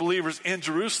came to the believers in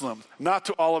Jerusalem, not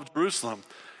to all of Jerusalem.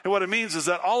 And what it means is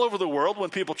that all over the world, when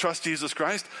people trust Jesus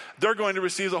Christ, they're going to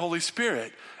receive the Holy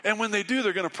Spirit. And when they do,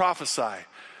 they're going to prophesy.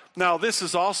 Now, this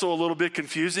is also a little bit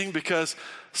confusing because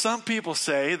some people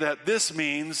say that this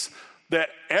means that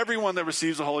everyone that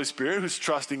receives the Holy Spirit who's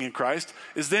trusting in Christ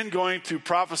is then going to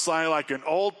prophesy like an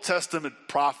Old Testament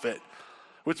prophet,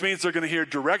 which means they're going to hear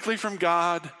directly from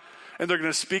God and they're going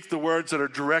to speak the words that are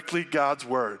directly God's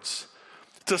words.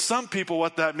 To some people,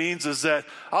 what that means is that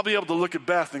I'll be able to look at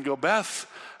Beth and go, Beth,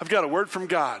 I've got a word from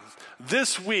God.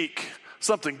 This week,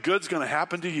 something good's going to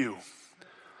happen to you.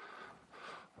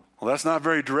 Well, that's not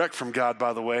very direct from God,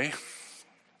 by the way.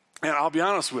 And I'll be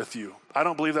honest with you, I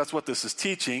don't believe that's what this is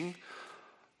teaching.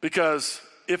 Because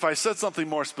if I said something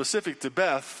more specific to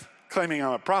Beth, claiming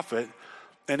I'm a prophet,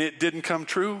 and it didn't come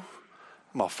true,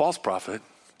 I'm a false prophet,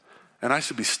 and I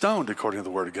should be stoned according to the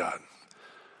word of God.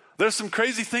 There's some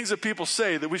crazy things that people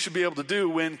say that we should be able to do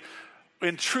when,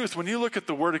 in truth, when you look at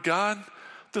the word of God,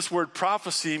 this word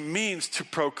prophecy means to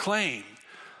proclaim.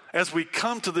 As we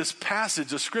come to this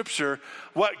passage of Scripture,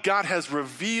 what God has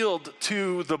revealed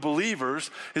to the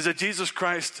believers is that Jesus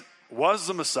Christ was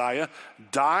the Messiah,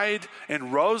 died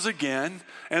and rose again,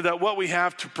 and that what we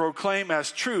have to proclaim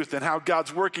as truth and how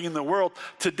God's working in the world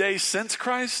today since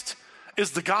Christ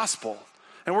is the gospel.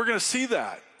 And we're going to see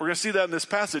that. We're going to see that in this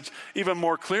passage even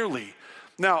more clearly.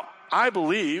 Now, I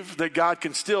believe that God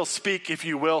can still speak, if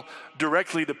you will,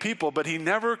 directly to people, but he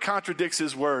never contradicts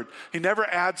his word. He never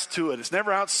adds to it. It's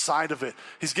never outside of it.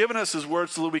 He's given us his word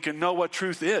so that we can know what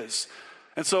truth is.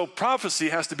 And so prophecy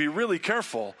has to be really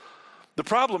careful. The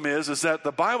problem is that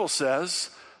the Bible says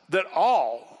that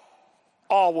all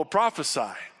will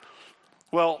prophesy.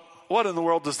 Well, what in the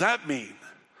world does that mean?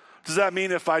 Does that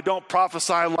mean if I don't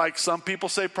prophesy like some people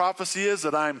say prophecy is,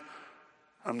 that I'm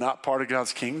not part of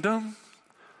God's kingdom?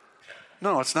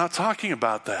 No, it's not talking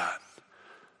about that.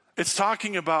 It's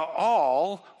talking about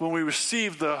all, when we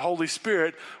receive the Holy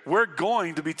Spirit, we're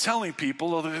going to be telling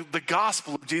people of the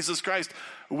gospel of Jesus Christ.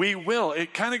 We will.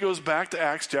 It kind of goes back to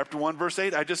Acts chapter 1, verse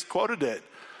 8. I just quoted it.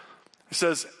 It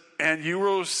says, and you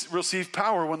will receive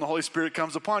power when the Holy Spirit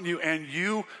comes upon you, and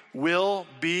you will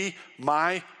be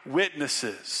my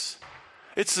witnesses.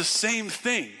 It's the same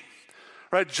thing.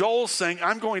 Right? Joel's saying,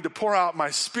 I'm going to pour out my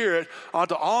Spirit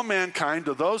onto all mankind,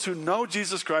 to those who know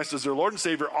Jesus Christ as their Lord and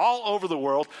Savior all over the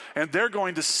world, and they're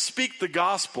going to speak the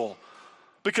gospel.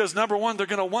 Because number one, they're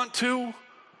going to want to,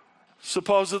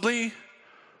 supposedly,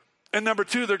 and number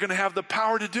two, they're going to have the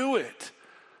power to do it.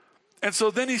 And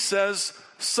so then he says,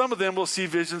 some of them will see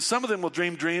visions, some of them will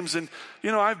dream dreams. And,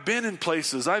 I've been in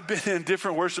places, I've been in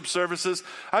different worship services.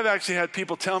 I've actually had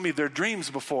people tell me their dreams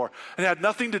before. It had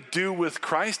nothing to do with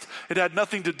Christ. It had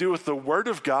nothing to do with the Word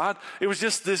of God. It was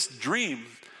just this dream.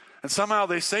 And somehow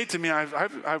they say to me,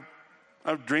 I've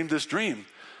dreamed this dream.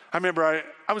 I remember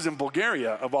I was in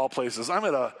Bulgaria, of all places. I'm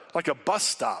at a bus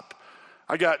stop.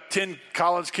 I got 10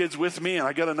 college kids with me, and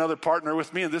I got another partner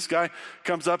with me, and this guy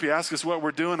comes up, he asks us what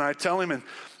we're doing, and I tell him, and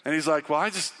he's like, well,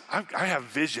 I have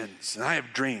visions, and I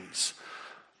have dreams.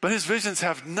 But his visions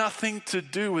have nothing to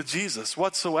do with Jesus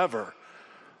whatsoever.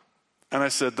 And I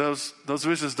said, those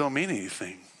visions don't mean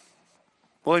anything.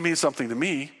 Well, they mean something to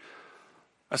me.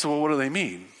 I said, well, what do they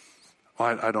mean?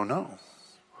 Well, I don't know.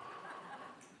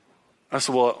 I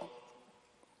said, well,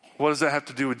 what does that have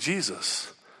to do with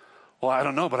Jesus? Well, I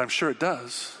don't know, but I'm sure it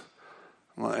does.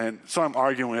 And so I'm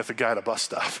arguing with the guy at a bus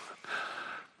stop.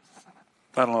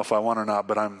 I don't know if I won or not,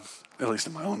 but I'm, at least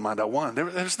in my own mind, I won.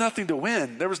 There's nothing to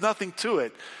win. There was nothing to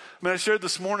it. I shared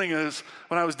this morning is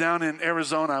when I was down in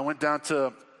Arizona, I went down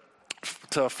to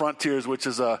Frontiers, which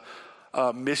is a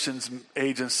missions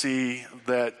agency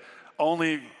that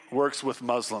only works with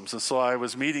Muslims. And so I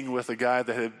was meeting with a guy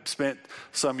that had spent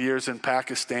some years in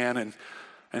Pakistan,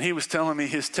 and he was telling me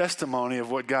his testimony of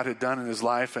what God had done in his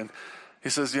life. And he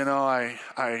says,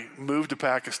 I moved to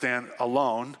Pakistan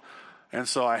alone. And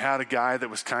so I had a guy that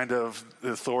was kind of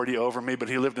the authority over me, but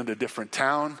he lived in a different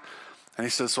town. And he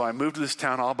says, so I moved to this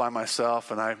town all by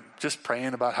myself, and I'm just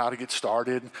praying about how to get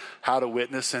started, how to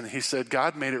witness. And he said,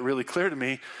 God made it really clear to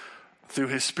me through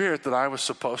his Spirit that I was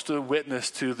supposed to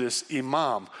witness to this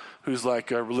imam, who's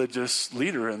like a religious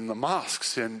leader in the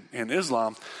mosques in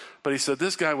Islam. But he said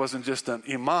this guy wasn't just an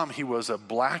imam, he was a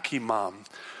black imam,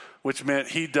 which meant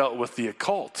he dealt with the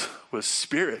occult, with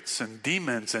spirits and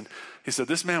demons. And he said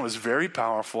this man was very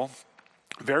powerful,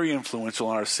 very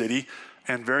influential in our city,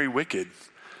 and very wicked.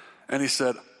 And he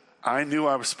said, I knew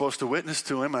I was supposed to witness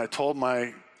to him, and I told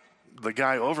the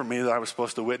guy over me that I was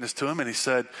supposed to witness to him, and he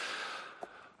said,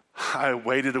 I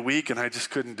waited a week and I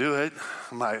just couldn't do it.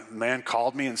 My man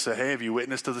called me and said, hey, have you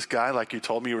witnessed to this guy like you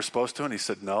told me you were supposed to? And he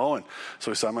said, no. And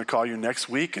so he said, I'm going to call you next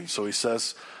week. And so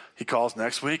he calls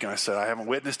next week. And I said, I haven't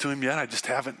witnessed to him yet. I just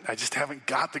haven't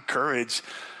got the courage.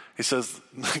 He says,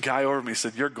 the guy over me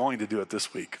said, you're going to do it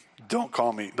this week. Don't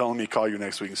call me. Don't let me call you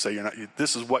next week and say,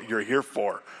 this is what you're here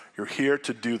for. You're here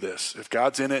to do this. If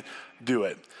God's in it, do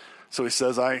it. So he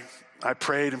says, I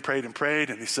prayed and prayed and prayed.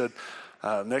 And he said,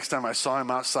 next time I saw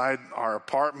him outside our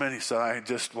apartment, he said, I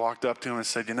just walked up to him and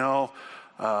said,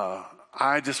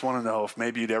 I just want to know if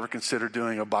maybe you'd ever consider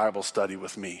doing a Bible study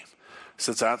with me,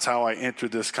 since that's how I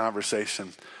entered this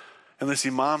conversation. And this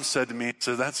imam said to me, he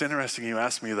said, that's interesting you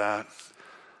asked me that.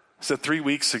 He said, 3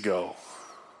 weeks ago,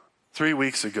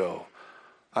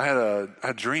 I had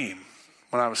a dream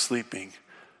when I was sleeping.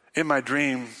 In my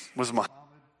dream was Muhammad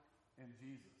and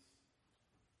Jesus.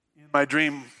 In my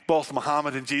dream, both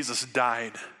Muhammad and Jesus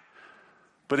died.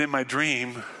 But in my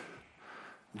dream,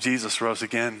 Jesus rose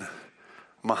again.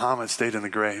 Muhammad stayed in the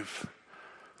grave.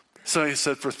 So he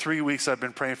said, for 3 weeks I've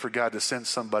been praying for God to send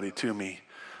somebody to me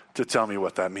to tell me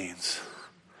what that means.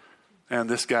 And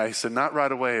this guy, he said, not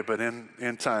right away, but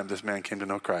in time, this man came to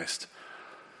know Christ.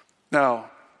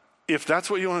 Now, if that's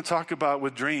what you want to talk about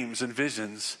with dreams and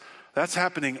visions, that's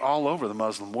happening all over the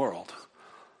Muslim world.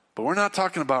 But we're not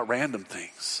talking about random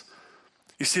things.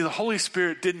 You see, the Holy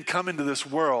Spirit didn't come into this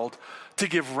world to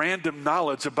give random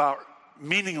knowledge about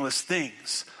meaningless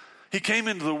things. He came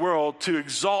into the world to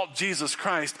exalt Jesus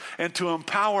Christ and to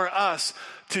empower us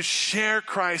to share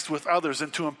Christ with others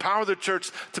and to empower the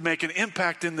church to make an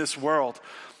impact in this world.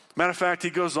 Matter of fact, he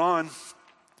goes on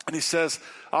and he says,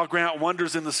 I'll grant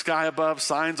wonders in the sky above,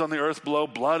 signs on the earth below,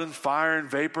 blood and fire and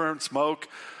vapor and smoke.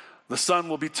 The sun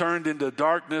will be turned into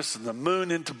darkness and the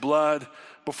moon into blood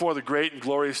before the great and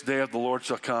glorious day of the Lord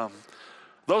shall come.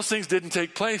 Those things didn't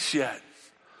take place yet.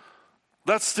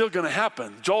 That's still going to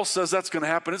happen. Joel says that's going to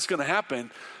happen. It's going to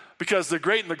happen because the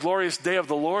great and the glorious day of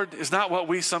the Lord is not what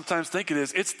we sometimes think it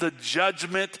is. It's the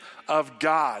judgment of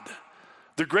God.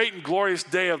 The great and glorious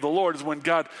day of the Lord is when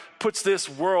God puts this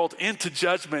world into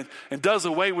judgment and does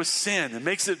away with sin and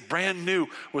makes it brand new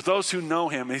with those who know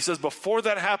him. And he says before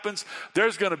that happens,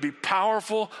 there's going to be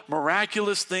powerful,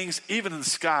 miraculous things, even in the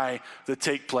sky, that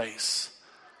take place.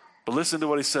 But listen to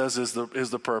what he says is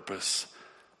the purpose.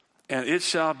 And it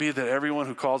shall be that everyone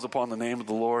who calls upon the name of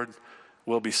the Lord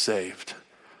will be saved.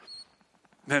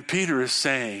 And Peter is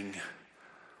saying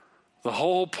the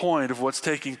whole point of what's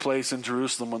taking place in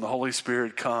Jerusalem when the Holy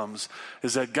Spirit comes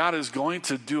is that God is going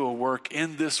to do a work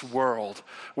in this world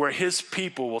where his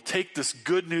people will take this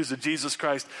good news of Jesus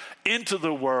Christ into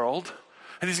the world.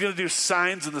 And he's going to do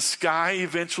signs in the sky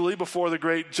eventually before the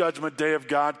great judgment day of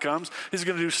God comes. He's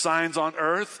going to do signs on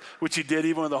earth, which he did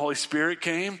even when the Holy Spirit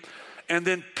came. And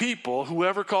then people,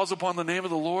 whoever calls upon the name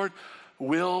of the Lord,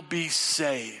 will be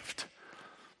saved.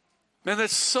 Man,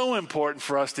 that's so important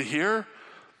for us to hear.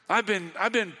 I've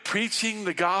been preaching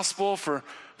the gospel for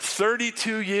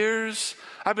 32 years.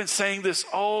 I've been saying this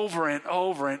over and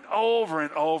over and over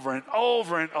and over and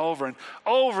over and over and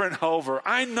over and over.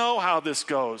 I know how this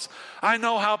goes. I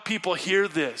know how people hear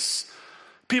this.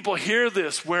 People hear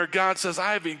this where God says,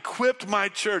 I have equipped my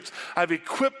church, I've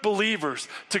equipped believers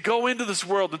to go into this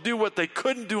world to do what they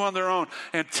couldn't do on their own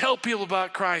and tell people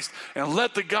about Christ and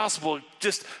let the gospel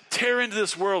just tear into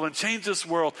this world and change this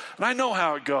world. And I know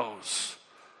how it goes.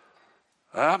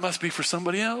 That must be for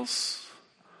somebody else.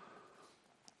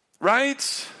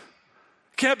 Right?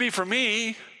 Can't be for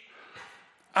me.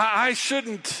 I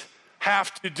shouldn't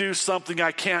have to do something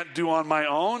I can't do on my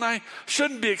own. I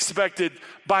shouldn't be expected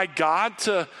by God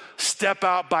to step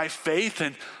out by faith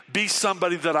and be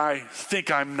somebody that I think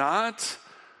I'm not.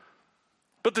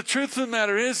 But the truth of the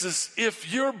matter is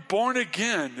if you're born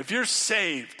again, if you're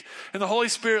saved and the Holy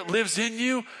Spirit lives in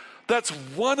you, that's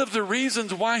one of the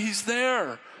reasons why he's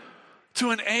there, to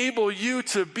enable you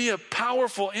to be a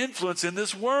powerful influence in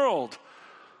this world.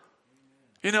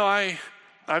 You know,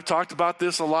 I've talked about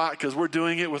this a lot because we're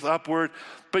doing it with Upward.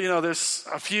 But, you know, there's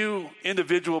a few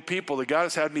individual people that God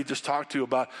has had me just talk to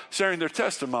about sharing their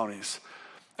testimonies.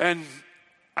 And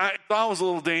it's always a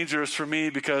little dangerous for me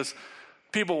because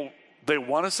people, they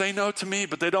want to say no to me,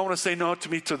 but they don't want to say no to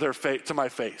me to my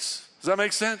face. Does that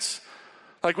make sense?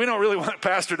 Like, we don't really want a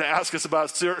pastor to ask us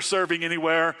about serving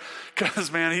anywhere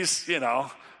because, man, he's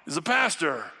a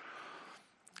pastor.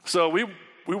 So we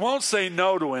won't say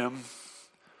no to him,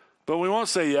 but we won't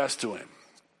say yes to him.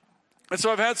 And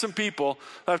so I've had some people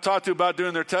that I've talked to about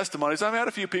doing their testimonies. I've had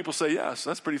a few people say yes.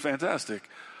 That's pretty fantastic.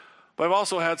 But I've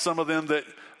also had some of them that,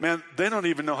 man, they don't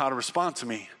even know how to respond to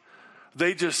me.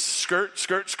 They just skirt,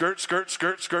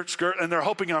 and they're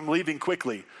hoping I'm leaving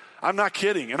quickly. I'm not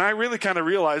kidding. And I really kind of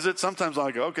realize it. Sometimes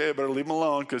I go, okay, I better leave them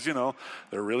alone because,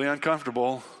 they're really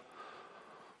uncomfortable.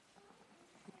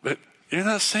 But you're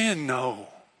not saying no.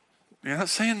 You're not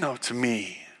saying no to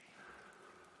me.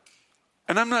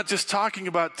 And I'm not just talking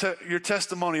about your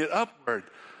testimony at Upward.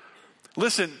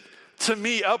 Listen, to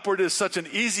me, Upward is such an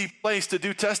easy place to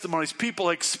do testimonies.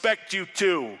 People expect you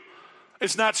to.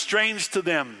 It's not strange to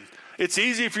them. It's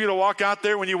easy for you to walk out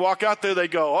there. When you walk out there, they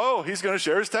go, oh, he's going to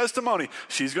share his testimony.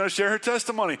 She's going to share her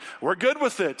testimony. We're good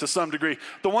with it to some degree.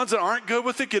 The ones that aren't good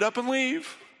with it, get up and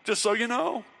leave, just so you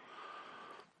know.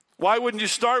 Why wouldn't you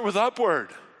start with Upward?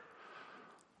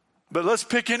 But let's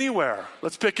pick anywhere.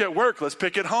 Let's pick at work. Let's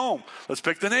pick at home. Let's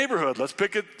pick the neighborhood. Let's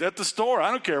pick it at the store.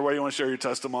 I don't care where you want to share your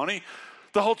testimony.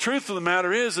 The whole truth of the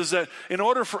matter is that in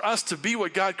order for us to be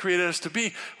what God created us to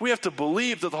be, we have to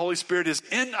believe that the Holy Spirit is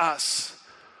in us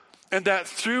and that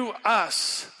through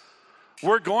us,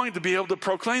 we're going to be able to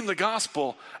proclaim the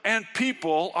gospel, and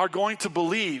people are going to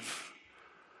believe.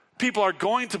 People are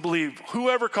going to believe.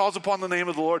 Whoever calls upon the name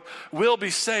of the Lord will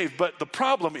be saved. But the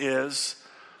problem is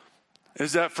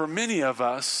that for many of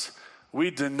us, we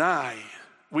deny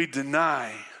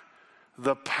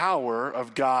the power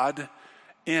of God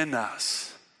in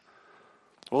us.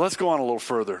 Well, let's go on a little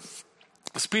further.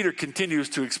 As Peter continues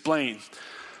to explain,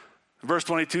 in verse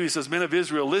 22, he says, "Men of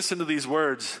Israel, listen to these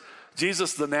words.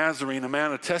 Jesus the Nazarene, a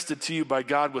man attested to you by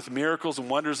God with miracles and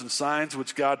wonders and signs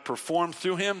which God performed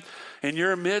through him in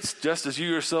your midst, just as you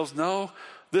yourselves know.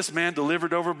 This man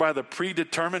delivered over by the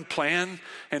predetermined plan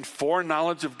and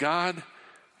foreknowledge of God,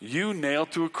 you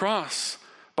nailed to a cross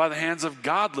by the hands of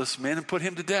godless men and put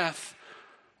him to death.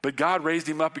 But God raised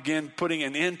him up again, putting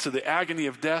an end to the agony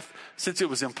of death, since it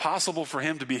was impossible for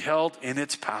him to be held in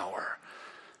its power."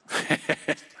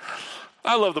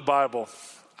 I love the Bible.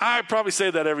 I probably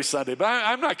say that every Sunday, but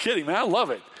I'm not kidding, man. I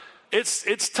love it.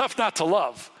 It's tough not to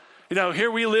love. You know, here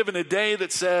we live in a day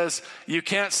that says you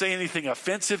can't say anything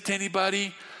offensive to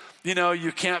anybody. You know,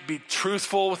 you can't be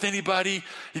truthful with anybody.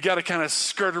 You got to kind of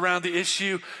skirt around the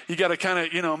issue. You got to kind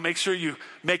of, you know, make sure you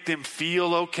make them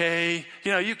feel okay.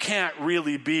 You know, you can't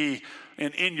really be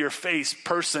an in-your-face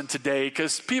person today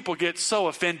because people get so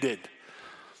offended.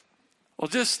 Well,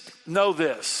 just know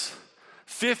this.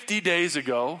 50 days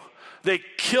ago, they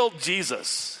killed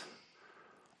Jesus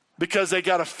because they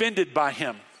got offended by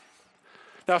him.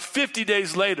 Now, 50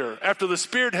 days later, after the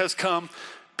Spirit has come,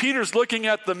 Peter's looking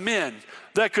at the men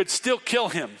that could still kill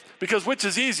him. Because which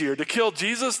is easier, to kill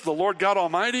Jesus, the Lord God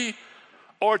Almighty,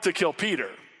 or to kill Peter?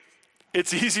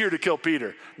 It's easier to kill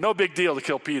Peter. No big deal to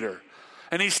kill Peter.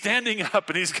 And he's standing up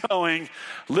and he's going,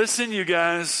 "Listen, you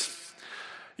guys,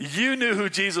 you knew who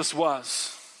Jesus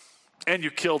was, and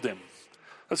you killed him."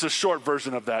 That's a short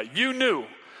version of that. You knew,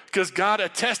 because God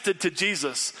attested to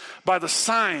Jesus by the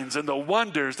signs and the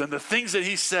wonders and the things that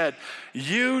he said.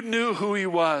 You knew who he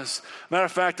was. Matter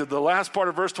of fact, the last part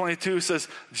of verse 22 says,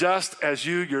 "Just as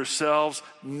you yourselves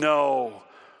know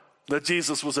that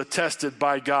Jesus was attested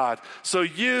by God." So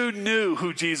you knew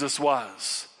who Jesus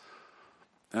was.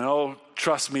 And oh,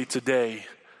 trust me today,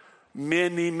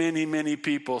 many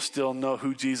people still know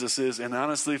who Jesus is. And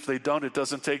honestly, if they don't, it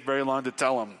doesn't take very long to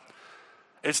tell them.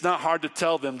 It's not hard to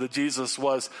tell them that Jesus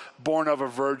was born of a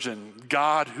virgin,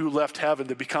 God who left heaven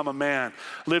to become a man,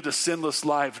 lived a sinless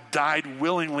life, died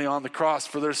willingly on the cross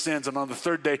for their sins, and on the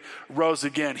third day rose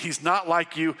again. He's not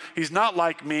like you. He's not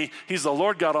like me. He's the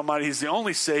Lord God Almighty. He's the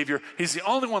only Savior. He's the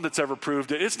only one that's ever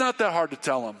proved it. It's not that hard to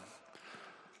tell them.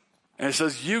 And it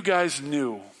says, you guys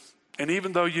knew. And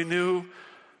even though you knew, it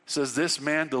says, this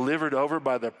man delivered over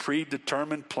by the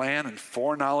predetermined plan and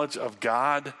foreknowledge of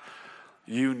God,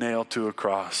 you nailed to a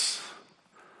cross.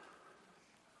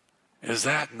 Is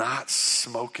that not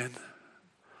smoking?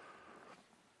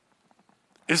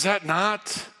 Is that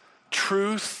not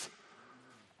truth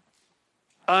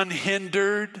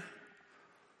unhindered?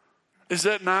 Is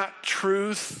that not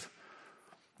truth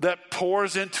that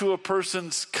pours into a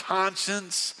person's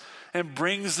conscience and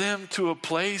brings them to a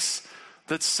place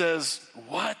that says,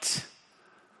 what?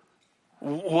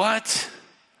 What?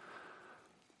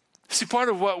 See, part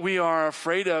of what we are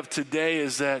afraid of today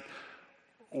is that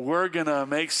we're going to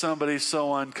make somebody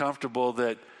so uncomfortable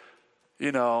that,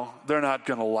 you know, they're not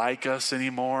going to like us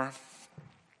anymore.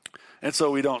 And so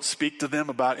we don't speak to them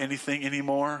about anything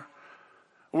anymore.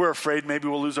 We're afraid maybe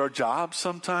we'll lose our jobs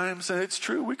sometimes. And it's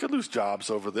true, we could lose jobs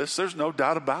over this. There's no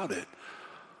doubt about it.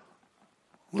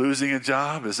 Losing a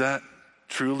job, is that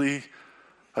truly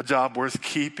a job worth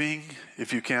keeping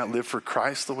if you can't live for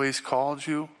Christ the way he's called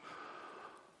you?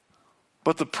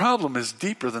 But the problem is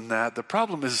deeper than that. The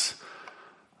problem is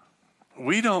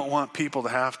we don't want people to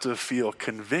have to feel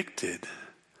convicted.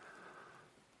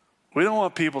 We don't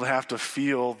want people to have to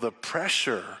feel the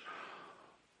pressure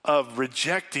of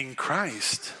rejecting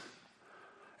Christ.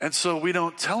 And so we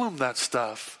don't tell them that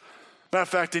stuff. Matter of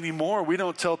fact, anymore, we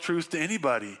don't tell truth to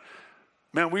anybody.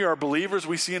 Man, we are believers.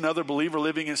 We see another believer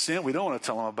living in sin. We don't want to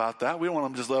tell them about that. We don't want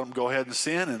them to just let them go ahead and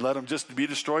sin and let them just be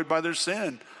destroyed by their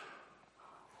sin.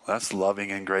 That's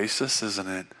loving and gracious, isn't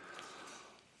it?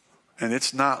 And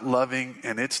it's not loving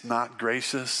and it's not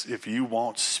gracious if you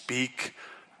won't speak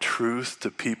truth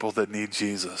to people that need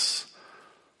Jesus.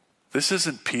 This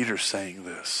isn't Peter saying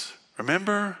this.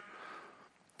 Remember,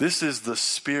 this is the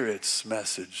Spirit's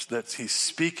message that he's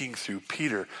speaking through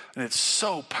Peter, and it's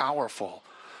so powerful.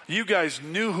 You guys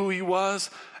knew who he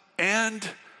was, and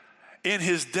in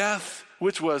his death,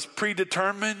 which was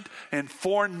predetermined and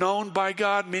foreknown by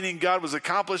God, meaning God was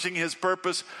accomplishing his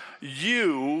purpose,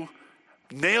 you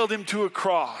nailed him to a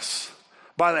cross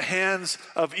by the hands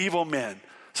of evil men.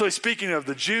 So he's speaking of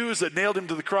the Jews that nailed him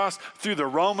to the cross, through the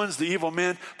Romans, the evil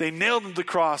men. They nailed him to the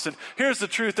cross. And here's the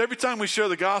truth. Every time we share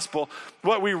the gospel,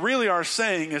 what we really are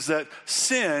saying is that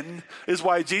sin is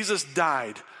why Jesus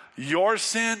died. Your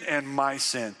sin and my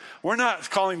sin. We're not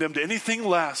calling them to anything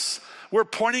less. We're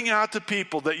pointing out to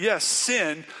people that, yes,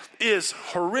 sin is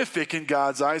horrific in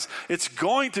God's eyes. It's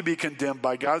going to be condemned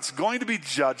by God. It's going to be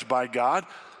judged by God.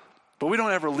 But we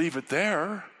don't ever leave it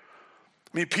there.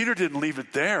 I mean, Peter didn't leave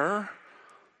it there.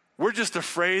 We're just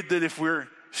afraid that if we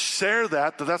share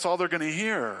that that's all they're going to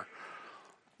hear.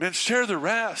 Man, share the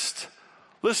rest.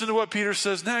 Listen to what Peter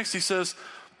says next. He says,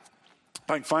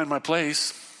 if I can find my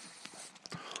place.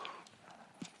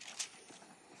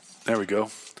 There we go.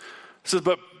 It says,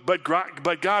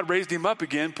 but God raised him up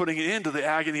again, putting an end to the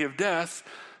agony of death,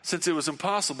 since it was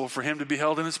impossible for him to be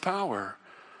held in his power.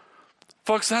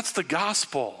 Folks, that's the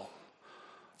gospel.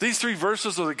 These 3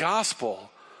 verses are the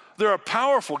gospel. They're a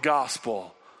powerful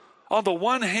gospel. On the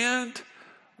one hand,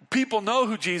 people know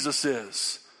who Jesus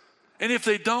is. And if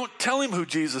they don't, tell him who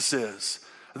Jesus is.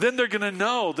 Then they're going to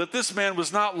know that this man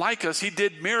was not like us. He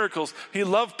did miracles. He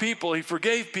loved people. He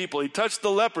forgave people. He touched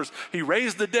the lepers. He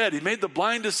raised the dead. He made the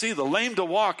blind to see, the lame to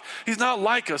walk. He's not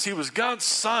like us. He was God's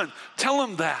son. Tell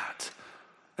him that.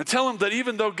 And tell him that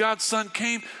even though God's son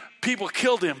came, people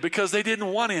killed him because they didn't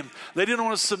want him. They didn't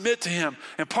want to submit to him.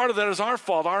 And part of that is our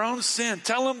fault, our own sin.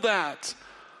 Tell him that.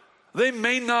 They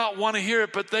may not want to hear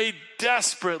it, but they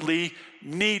desperately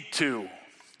need to.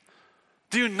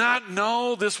 Do you not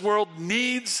know this world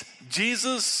needs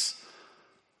Jesus?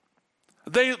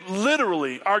 They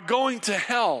literally are going to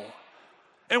hell,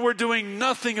 and we're doing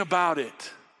nothing about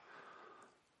it.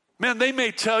 Man, they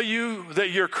may tell you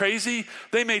that you're crazy.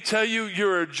 They may tell you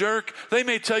you're a jerk. They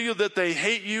may tell you that they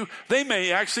hate you. They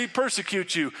may actually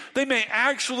persecute you. They may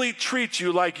actually treat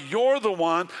you like you're the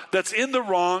one that's in the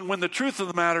wrong, when the truth of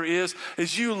the matter is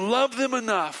you love them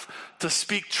enough to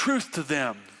speak truth to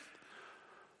them.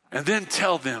 And then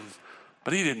tell them,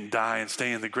 but he didn't die and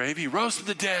stay in the grave. He rose from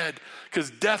the dead because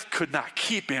death could not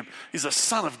keep him. He's a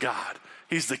son of God.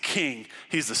 He's the king.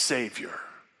 He's the savior.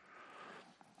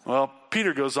 Well,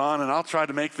 Peter goes on, and I'll try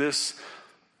to make this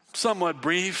somewhat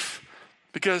brief,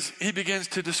 because he begins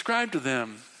to describe to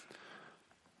them,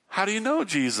 how do you know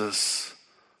Jesus?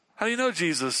 How do you know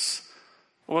Jesus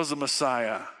was the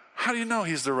Messiah? How do you know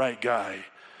he's the right guy?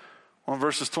 Well, in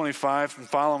verses 25 and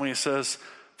following, he says,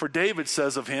 for David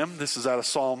says of him, this is out of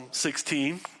Psalm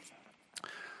 16,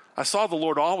 I saw the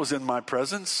Lord always in my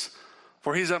presence,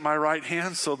 for he's at my right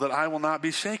hand so that I will not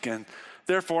be shaken.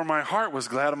 Therefore my heart was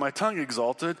glad and my tongue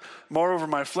exalted. Moreover,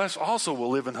 my flesh also will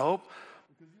live in hope.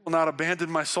 You will not abandon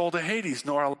my soul to Hades,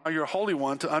 nor allow your Holy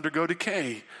One to undergo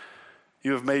decay.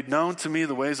 You have made known to me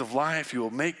the ways of life. You will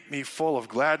make me full of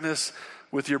gladness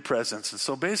with your presence. And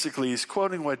so basically he's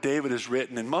quoting what David has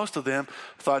written, and most of them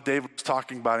thought David was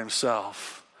talking about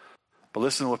himself. But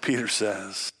listen to what Peter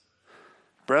says.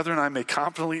 Brethren, I may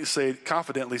confidently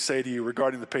say to you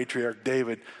regarding the patriarch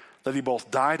David, that he both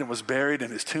died and was buried,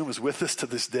 and his tomb is with us to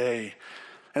this day.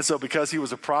 And so because he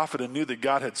was a prophet and knew that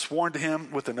God had sworn to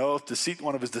him with an oath to seat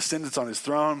one of his descendants on his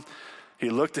throne, he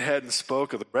looked ahead and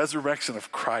spoke of the resurrection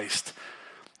of Christ,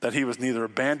 that he was neither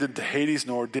abandoned to Hades,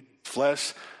 nor did his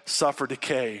flesh suffer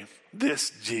decay.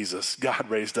 This Jesus God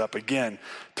raised up again,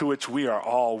 to which we are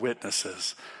all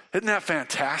witnesses. Isn't that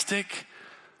fantastic?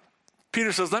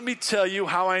 Peter says, let me tell you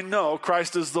how I know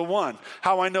Christ is the one,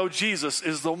 how I know Jesus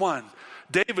is the one.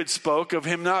 David spoke of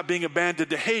him not being abandoned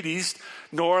to Hades,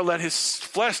 nor let his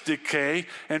flesh decay.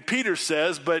 And Peter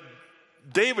says, but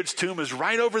David's tomb is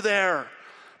right over there.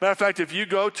 Matter of fact, if you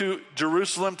go to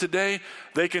Jerusalem today,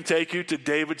 they can take you to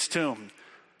David's tomb,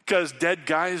 because dead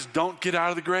guys don't get out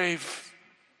of the grave.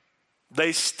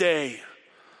 They stay.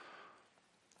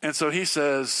 And so he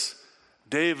says,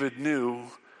 David knew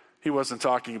he wasn't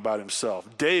talking about himself.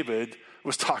 David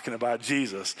was talking about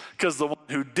Jesus, because the one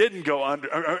who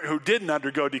didn't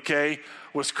undergo decay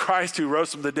was Christ, who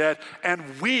rose from the dead, and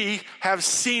we have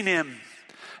seen him.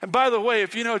 And by the way,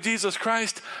 if you know Jesus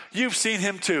Christ, you've seen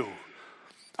him too.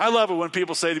 I love it when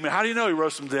people say to me, how do you know he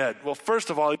rose from the dead? Well, first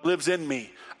of all, he lives in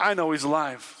me. I know he's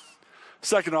alive.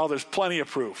 Second of all, there's plenty of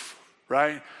proof,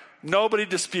 right? Nobody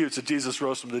disputes that Jesus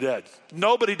rose from the dead.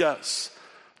 Nobody does.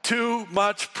 Too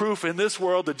much proof in this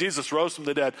world that Jesus rose from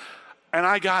the dead. And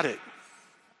I got it.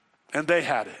 And they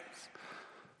had it.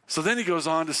 So then he goes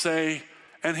on to say,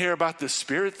 and hear about this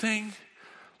spirit thing,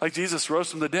 like Jesus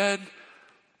rose from the dead.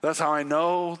 That's how I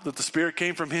know that the Spirit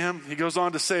came from him. He goes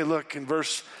on to say, look, in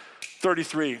verse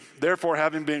 33, therefore,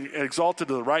 having been exalted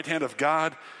to the right hand of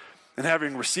God, and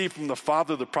having received from the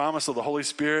Father the promise of the Holy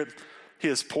Spirit, he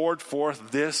has poured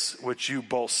forth this which you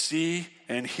both see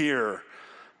and hear.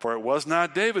 For it was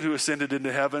not David who ascended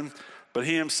into heaven, but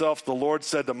he himself, the Lord,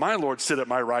 said to my Lord, sit at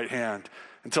my right hand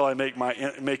until I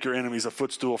make your enemies a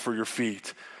footstool for your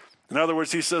feet. In other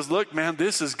words, he says, look, man,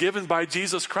 this is given by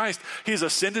Jesus Christ. He's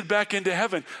ascended back into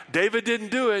heaven. David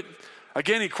didn't do it.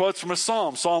 Again, he quotes from a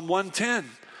psalm, Psalm 110.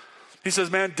 He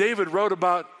says, man, David wrote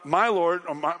about my Lord,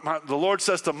 the Lord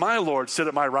says to my Lord, sit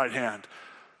at my right hand.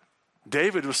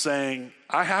 David was saying,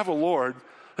 I have a Lord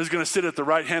who's going to sit at the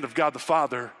right hand of God the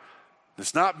Father.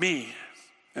 It's not me.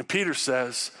 And Peter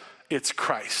says, it's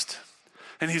Christ.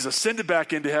 And he's ascended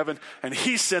back into heaven, and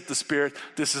he sent the Spirit.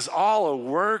 This is all a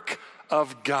work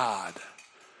of God.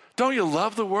 Don't you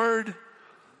love the Word?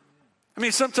 I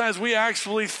mean, sometimes we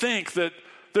actually think that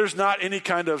there's not any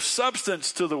kind of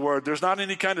substance to the Word. There's not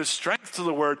any kind of strength to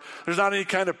the Word. There's not any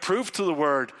kind of proof to the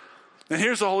Word. And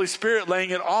here's the Holy Spirit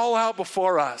laying it all out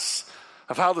before us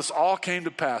of how this all came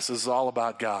to pass. This is all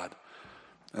about God.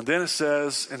 And then it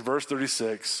says in verse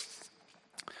 36,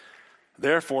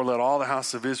 therefore let all the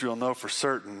house of Israel know for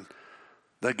certain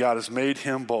that God has made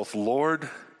him both Lord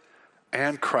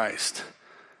and Christ,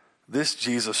 this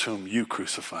Jesus whom you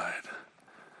crucified.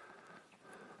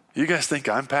 You guys think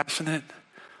I'm passionate?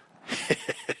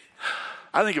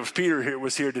 I think if Peter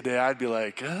was here today, I'd be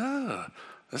like, oh,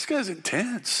 this guy's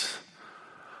intense.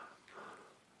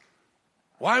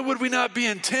 Why would we not be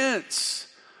intense?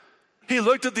 He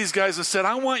looked at these guys and said,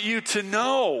 I want you to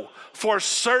know for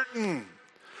certain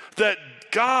that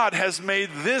God has made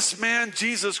this man,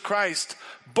 Jesus Christ,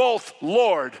 both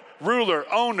Lord, ruler,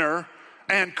 owner,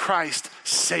 and Christ,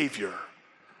 Savior,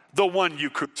 the one you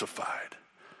crucified.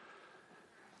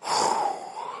 Whew.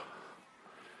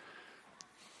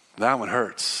 That one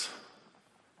hurts,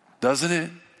 doesn't it?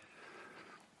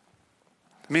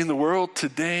 I mean, the world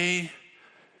today,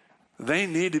 they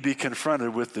need to be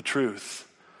confronted with the truth.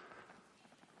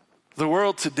 The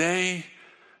world today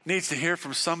needs to hear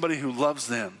from somebody who loves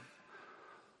them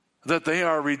that they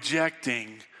are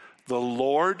rejecting the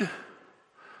Lord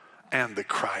and the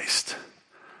Christ.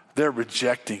 They're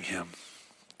rejecting him.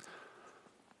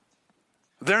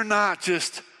 They're not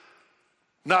just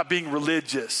not being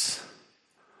religious.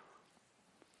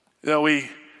 You know,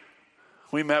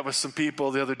 we met with some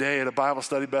people the other day at a Bible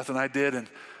study, Beth and I did, and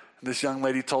this young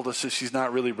lady told us that she's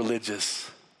not really religious.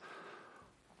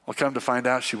 Well, come to find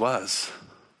out she was.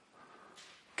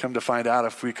 Come to find out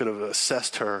if we could have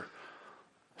assessed her,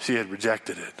 she had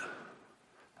rejected it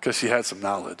because she had some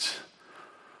knowledge.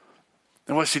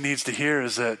 And what she needs to hear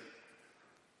is that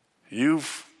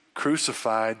you've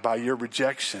crucified by your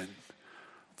rejection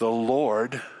the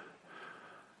Lord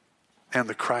and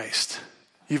the Christ.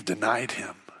 You've denied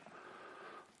him.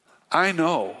 I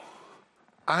know.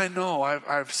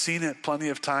 I've seen it plenty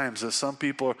of times that some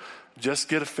people just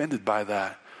get offended by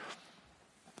that.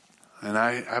 And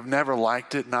I've never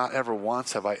liked it, not ever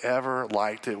once have I ever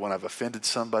liked it when I've offended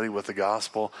somebody with the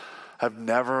gospel. I've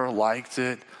never liked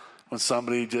it when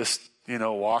somebody just,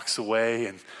 walks away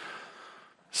and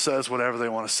says whatever they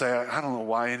want to say. I don't know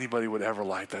why anybody would ever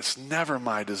like that. It's never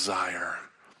my desire.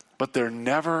 But they're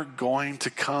never going to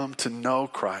come to know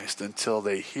Christ until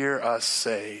they hear us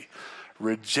say,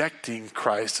 rejecting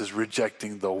Christ is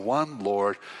rejecting the one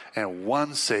Lord and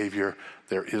one Savior.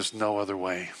 There is no other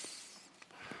way.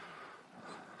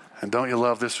 And don't you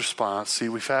love this response? See,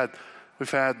 we've had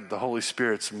the Holy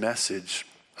Spirit's message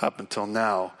up until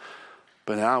now,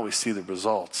 but now we see the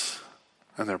results,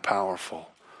 and they're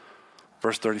powerful.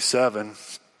 Verse 37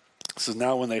 says,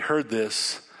 now when they heard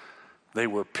this, they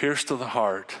were pierced to the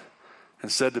heart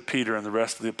and said to Peter and the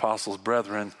rest of the apostles,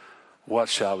 brethren, what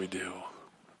shall we do?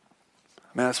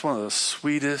 Man, that's one of the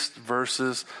sweetest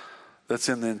verses that's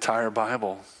in the entire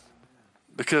Bible,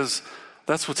 because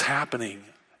that's what's happening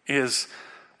is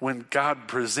when God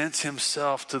presents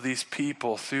himself to these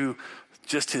people through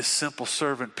just his simple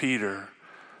servant Peter,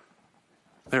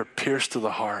 they're pierced to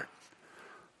the heart.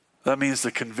 That means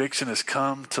the conviction has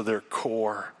come to their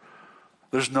core.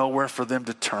 There's nowhere for them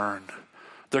to turn.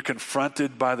 They're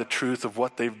confronted by the truth of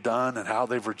what they've done and how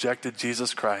they've rejected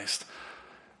Jesus Christ.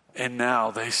 And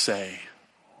now they say,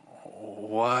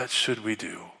 what should we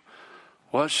do?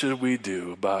 What should we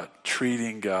do about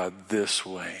treating God this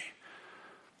way?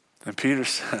 And Peter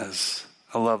says,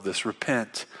 I love this,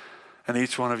 repent, and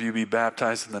each one of you be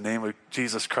baptized in the name of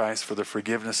Jesus Christ for the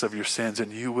forgiveness of your sins,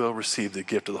 and you will receive the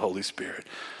gift of the Holy Spirit.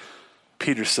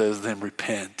 Peter says, then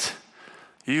repent.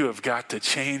 You have got to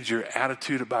change your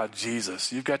attitude about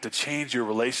Jesus. You've got to change your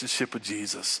relationship with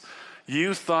Jesus.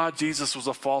 You thought Jesus was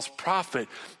a false prophet.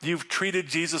 You've treated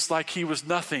Jesus like he was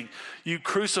nothing. You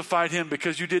crucified him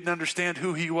because you didn't understand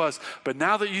who he was. But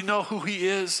now that you know who he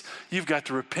is, you've got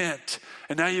to repent.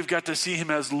 And now you've got to see him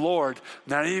as Lord.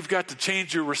 Now you've got to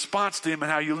change your response to him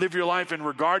and how you live your life in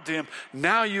regard to him.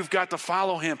 Now you've got to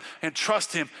follow him and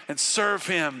trust him and serve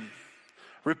him.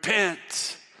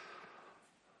 Repent.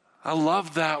 I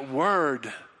love that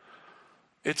word.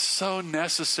 It's so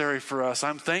necessary for us.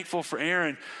 I'm thankful for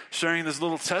Aaron sharing this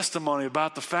little testimony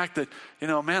about the fact that,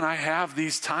 I have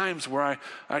these times where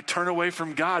I turn away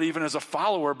from God even as a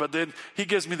follower, but then he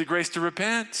gives me the grace to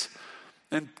repent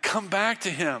and come back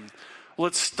to him. Well,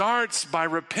 it starts by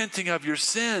repenting of your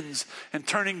sins and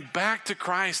turning back to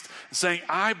Christ and saying,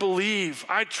 I believe,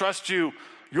 I trust you,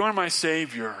 you're my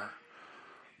Savior.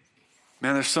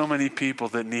 Man, there's so many people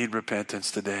that need repentance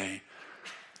today.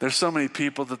 There's so many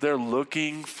people that they're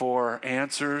looking for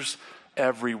answers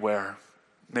everywhere.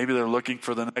 Maybe they're looking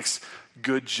for the next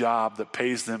good job that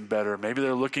pays them better. Maybe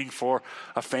they're looking for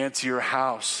a fancier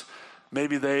house.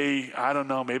 Maybe maybe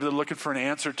they're looking for an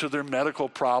answer to their medical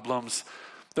problems.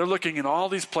 They're looking in all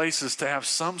these places to have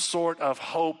some sort of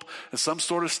hope and some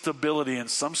sort of stability and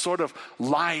some sort of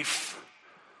life.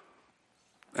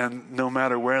 And no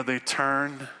matter where they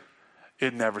turn,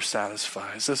 it never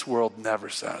satisfies. This world never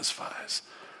satisfies.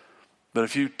 But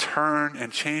if you turn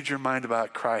and change your mind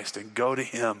about Christ and go to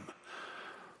him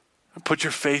and put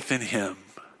your faith in him,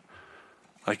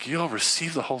 you'll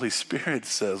receive the Holy Spirit, it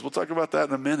says. We'll talk about that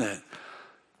in a minute.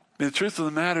 The truth of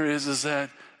the matter is that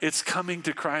it's coming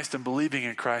to Christ and believing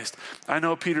in Christ. I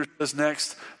know Peter says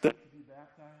next that be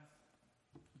baptized,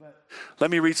 but let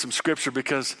me read some scripture,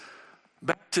 because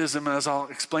baptism, as I'll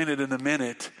explain it in a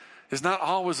minute, is not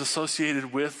always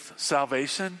associated with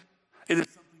salvation. It is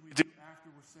something we do after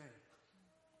we're saved.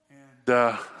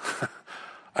 And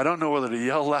I don't know whether to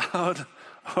yell loud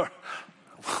or,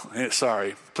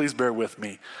 sorry, please bear with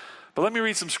me. But let me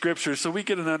read some scripture so we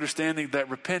get an understanding that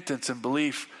repentance and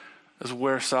belief is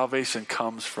where salvation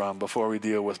comes from before we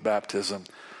deal with baptism.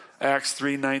 Acts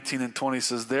 3:19 and 20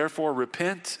 says, therefore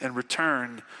repent and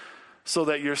return, so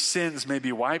that your sins may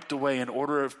be wiped away, in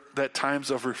order that times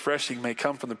of refreshing may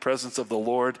come from the presence of the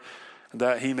Lord, and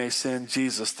that he may send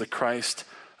Jesus the Christ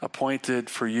appointed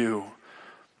for you.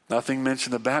 Nothing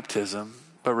mentioned of baptism,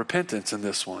 but repentance in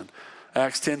this one.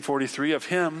 Acts 10:43, of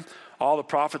him all the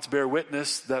prophets bear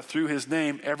witness that through his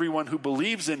name everyone who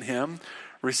believes in him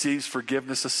receives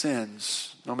forgiveness of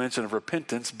sins. No mention of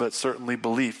repentance, but certainly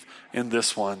belief in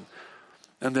this one.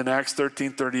 And then Acts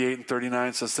 13:38 and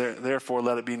 39 says, therefore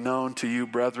let it be known to you,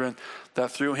 brethren, that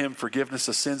through him forgiveness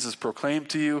of sins is proclaimed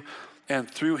to you, and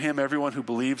through him everyone who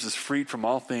believes is freed from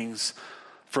all things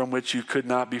from which you could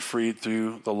not be freed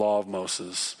through the law of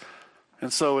Moses.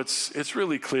 And so it's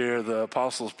really clear the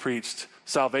apostles preached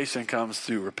salvation comes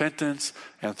through repentance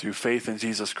and through faith in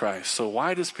Jesus Christ. So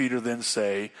why does Peter then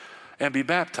say, and be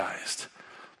baptized?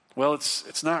 Well,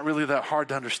 it's not really that hard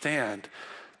to understand.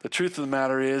 The truth of the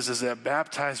matter is that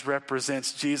baptized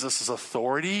represents Jesus'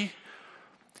 authority,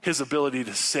 his ability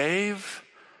to save,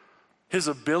 his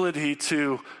ability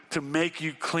to make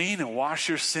you clean and wash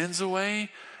your sins away.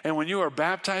 And when you are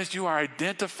baptized, you are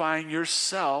identifying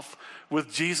yourself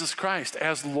with Jesus Christ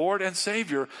as Lord and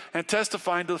Savior and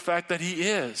testifying to the fact that he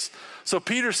is. So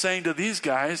Peter's saying to these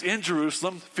guys in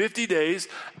Jerusalem, 50 days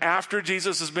after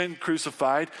Jesus has been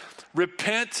crucified,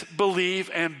 repent, believe,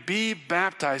 and be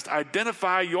baptized.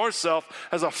 Identify yourself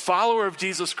as a follower of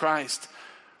Jesus Christ.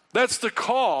 That's the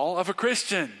call of a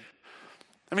Christian.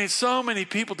 I mean, so many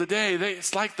people today,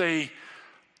 it's like they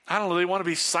want to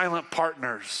be silent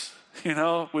partners,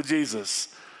 with Jesus.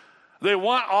 They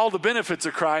want all the benefits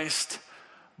of Christ,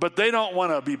 but they don't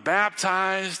want to be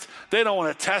baptized. They don't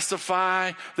want to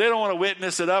testify. They don't want to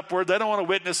witness it upward. They don't want to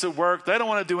witness at work. They don't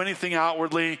want to do anything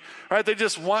outwardly, right? They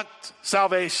just want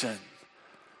salvation.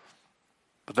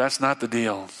 But that's not the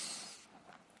deal.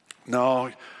 No,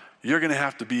 you're going to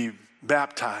have to be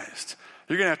baptized.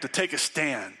 You're going to have to take a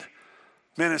stand.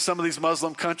 Man, in some of these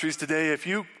Muslim countries today, if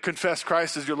you confess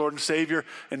Christ as your Lord and Savior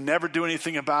and never do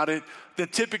anything about it, then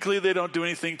typically they don't do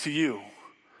anything to you.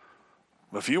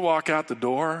 But if you walk out the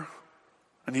door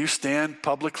and you stand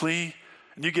publicly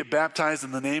and you get baptized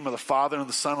in the name of the Father and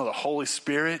the Son and the Holy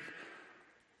Spirit,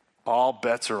 all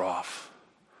bets are off.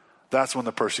 That's when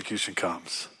the persecution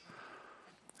comes.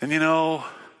 And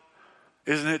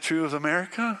isn't it true of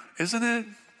America? Isn't it?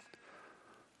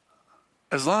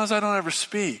 As long as I don't ever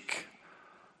speak,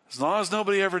 as long as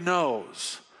nobody ever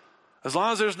knows, as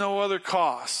long as there's no other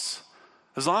costs,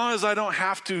 as long as I don't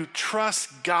have to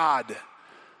trust God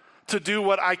to do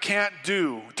what I can't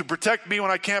do, to protect me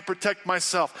when I can't protect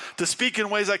myself, to speak in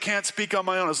ways I can't speak on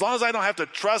my own. As long as I don't have to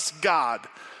trust God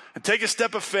and take a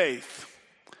step of faith,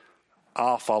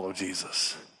 I'll follow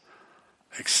Jesus.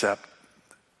 Except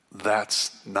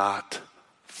that's not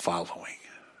following.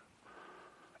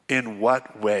 In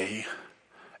what way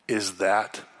is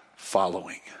that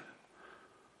following?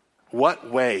 What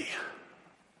way?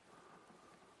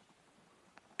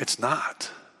 It's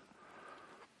not.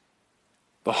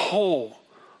 The whole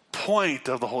point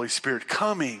of the Holy Spirit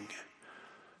coming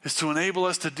is to enable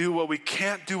us to do what we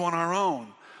can't do on our own.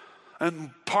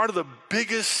 And part of the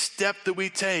biggest step that we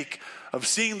take of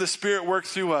seeing the Spirit work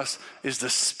through us is to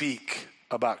speak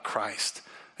about Christ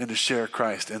and to share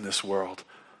Christ in this world.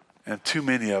 And too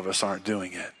many of us aren't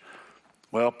doing it.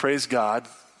 Well, praise God.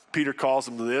 Peter calls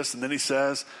them to this, and then he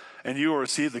says, and you will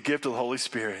receive the gift of the Holy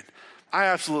Spirit. I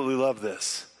absolutely love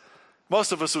this.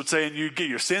 Most of us would say, and you'd get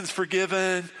your sins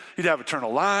forgiven, you'd have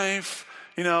eternal life,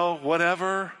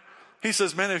 whatever. He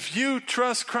says, man, if you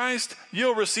trust Christ,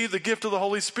 you'll receive the gift of the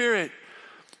Holy Spirit.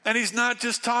 And he's not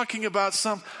just talking about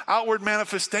some outward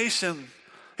manifestation.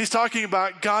 He's talking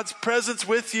about God's presence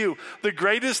with you. The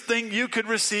greatest thing you could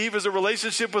receive is a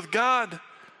relationship with God.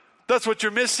 That's what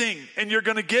you're missing, and you're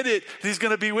going to get it. He's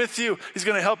going to be with you. He's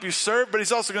going to help you serve, but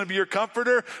he's also going to be your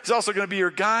comforter. He's also going to be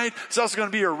your guide. He's also going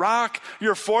to be your rock,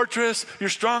 your fortress, your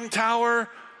strong tower.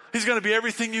 He's going to be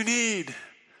everything you need.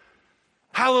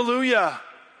 Hallelujah.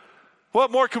 What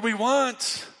more could we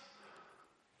want?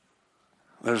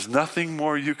 There's nothing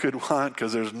more you could want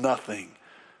because there's nothing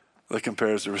that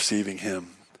compares to receiving him.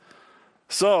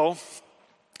 So,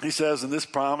 he says, and this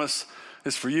promise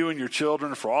is for you and your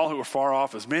children, for all who are far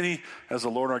off, as many as the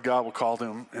Lord our God will call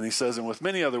them. And he says, and with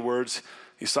many other words,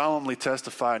 he solemnly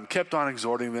testified and kept on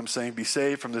exhorting them, saying, be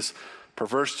saved from this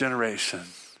perverse generation.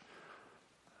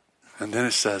 And then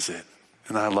it says it,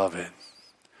 and I love it.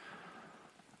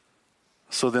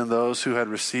 So then those who had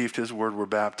received his word were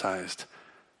baptized.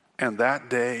 And that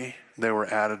day there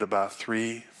were added about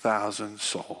 3,000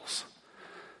 souls.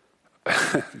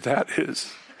 That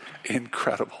is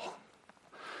incredible.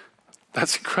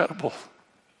 That's incredible.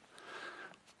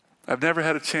 I've never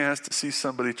had a chance to see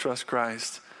somebody trust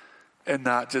Christ and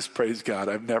not just praise God.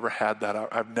 I've never had that.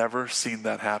 I've never seen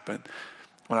that happen.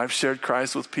 When I've shared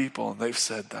Christ with people and they've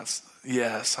said,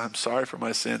 yes, I'm sorry for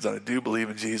my sins and I do believe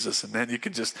in Jesus. And then you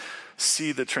can just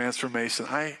see the transformation.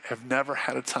 I have never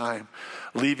had a time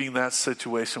leaving that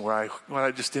situation where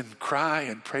I just didn't cry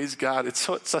and praise God. It's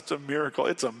such a miracle.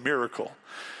 It's a miracle.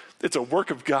 It's a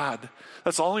work of God.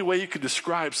 That's the only way you can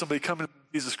describe somebody coming to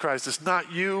Jesus Christ. It's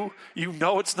not you. You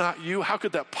know it's not you. How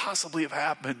could that possibly have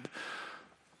happened?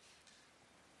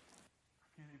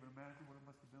 I can't even imagine what it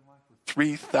must have been like with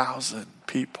 3,000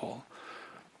 people.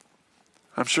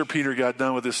 I'm sure Peter got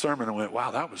done with his sermon and went,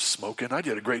 wow, that was smoking. I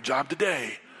did a great job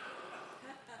today.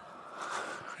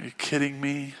 Are you kidding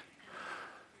me?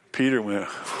 Peter went,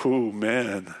 oh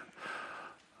man,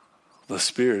 the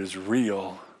Spirit is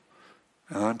real.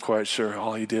 And I'm quite sure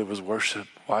all he did was worship.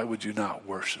 Why would you not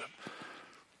worship?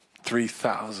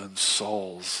 3,000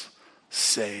 souls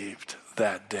saved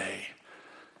that day.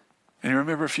 And you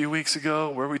remember a few weeks ago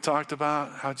where we talked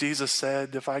about how Jesus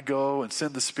said, if I go and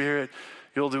send the Spirit,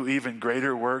 you'll do even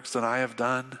greater works than I have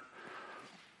done.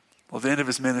 Well, at the end of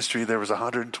his ministry, there was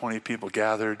 120 people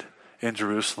gathered in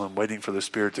Jerusalem waiting for the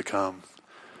Spirit to come.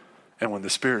 And when the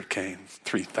Spirit came,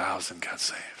 3,000 got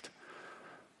saved.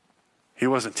 He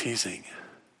wasn't teasing.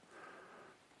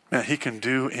 Man, he can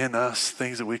do in us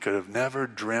things that we could have never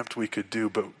dreamt we could do,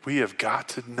 but we have got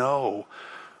to know.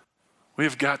 We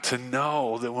have got to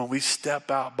know that when we step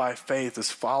out by faith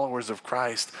as followers of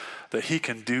Christ, that he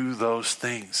can do those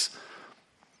things.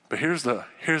 But here's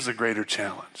the greater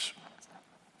challenge.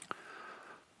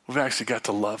 We've actually got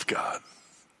to love God.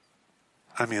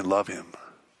 I mean, love him.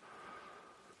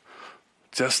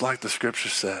 Just like the scripture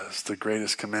says, the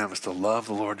greatest commandment is to love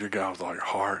the Lord your God with all your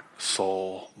heart,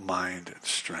 soul, mind, and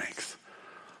strength.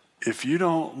 If you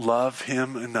don't love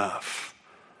him enough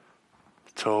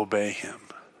to obey him,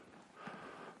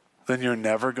 then you're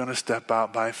never going to step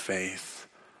out by faith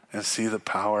and see the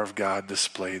power of God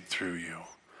displayed through you.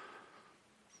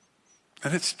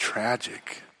 And it's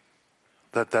tragic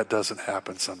that that doesn't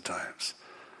happen sometimes.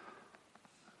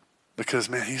 Because,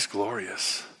 man, he's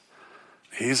glorious.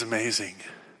 He's amazing.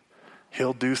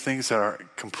 He'll do things that are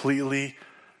completely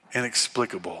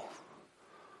inexplicable.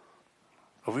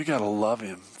 But we got to love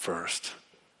him first.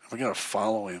 We got to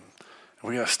follow him. And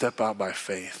we got to step out by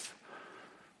faith.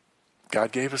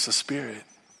 God gave us a Spirit.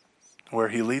 Where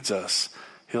he leads us,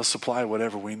 he'll supply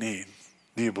whatever we need.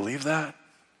 Do you believe that?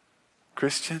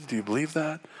 Christian, do you believe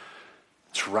that?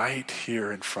 It's right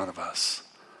here in front of us.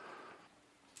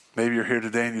 Maybe you're here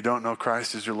today and you don't know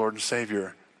Christ as your Lord and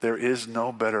Savior. There is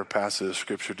no better passage of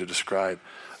Scripture to describe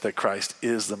that Christ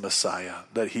is the Messiah,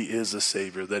 that he is the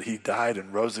Savior, that he died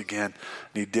and rose again,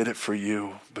 and he did it for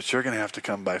you. But you're going to have to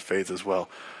come by faith as well.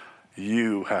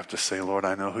 You have to say, Lord,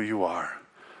 I know who you are.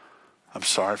 I'm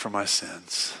sorry for my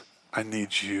sins. I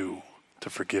need you to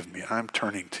forgive me. I'm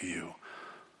turning to you.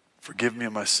 Forgive me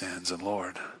of my sins, and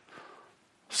Lord,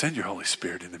 send your Holy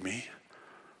Spirit into me.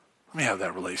 Let me have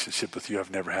that relationship with you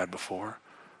I've never had before.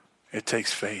 It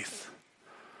takes faith.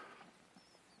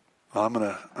 Well, I'm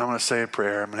gonna say a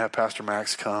prayer. I'm gonna have Pastor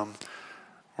Max come.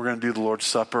 We're gonna do the Lord's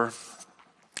Supper.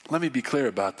 Let me be clear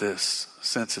about this,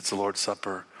 since it's the Lord's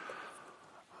Supper.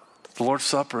 The Lord's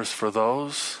Supper is for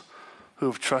those who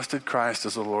have trusted Christ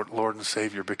as the Lord and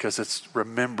Savior, because it's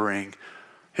remembering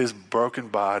his broken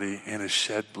body and his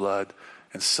shed blood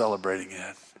and celebrating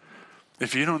it.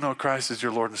 If you don't know Christ as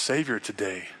your Lord and Savior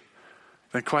today,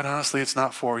 then quite honestly, it's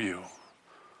not for you.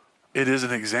 It is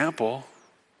an example.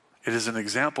 It is an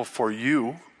example for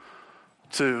you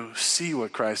to see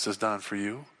what Christ has done for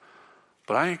you.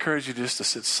 But I encourage you just to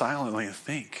sit silently and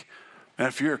think. And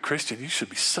if you're a Christian, you should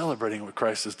be celebrating what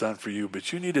Christ has done for you.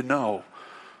 But you need to know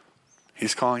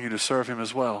he's calling you to serve him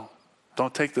as well.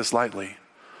 Don't take this lightly.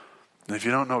 And if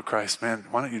you don't know Christ, man,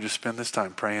 why don't you just spend this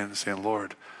time praying and saying,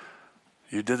 Lord,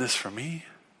 you did this for me.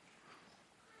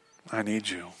 I need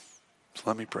you. So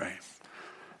let me pray.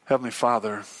 Heavenly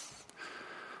Father,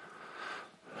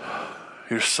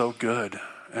 you're so good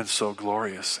and so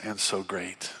glorious and so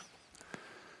great.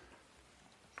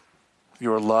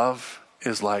 Your love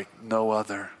is like no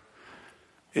other.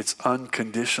 It's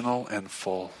unconditional and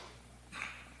full.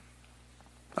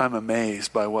 I'm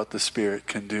amazed by what the Spirit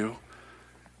can do.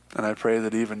 And I pray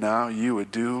that even now you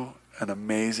would do an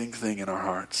amazing thing in our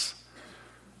hearts.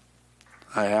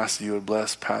 I ask that you would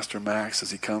bless Pastor Max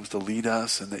as he comes to lead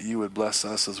us, and that you would bless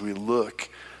us as we look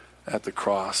at the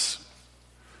cross.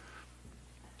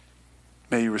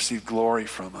 May you receive glory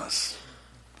from us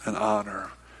and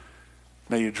honor.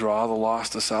 May you draw the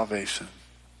lost to salvation,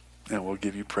 and we'll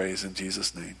give you praise in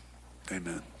Jesus' name.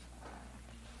 Amen.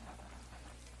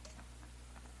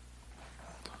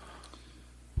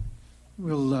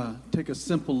 We'll take a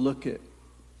simple look at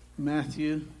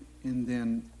Matthew, and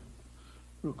then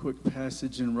real quick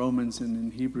passage in Romans and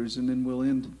in Hebrews, and then we'll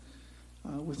end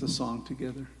with a song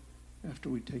together after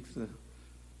we take the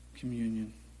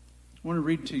communion. I want to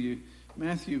read to you.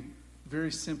 Matthew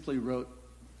very simply wrote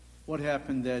what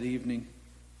happened that evening.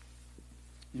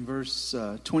 In verse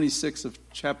 26 of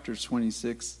chapter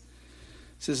 26, it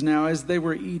says, Now as they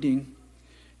were eating,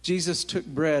 Jesus took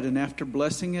bread, and after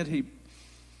blessing it, he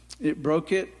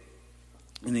broke it,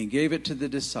 and he gave it to the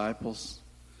disciples.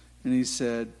 And he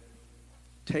said,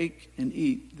 Take and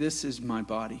eat, this is my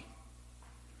body.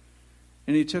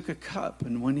 And he took a cup,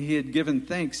 and when he had given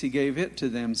thanks, he gave it to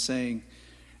them, saying,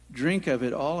 Drink of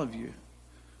it, all of you,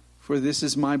 for this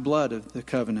is my blood of the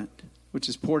covenant, which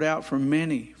is poured out for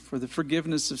many for the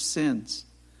forgiveness of sins.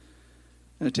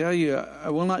 And I tell you,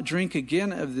 I will not drink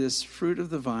again of this fruit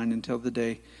of the vine until the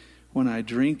day when I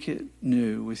drink it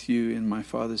new with you in my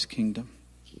Father's kingdom.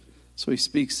 So he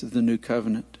speaks of the new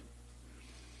covenant.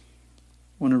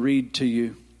 I want to read to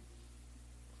you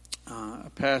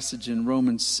a passage in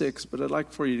Romans 6, but I'd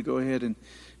like for you to go ahead and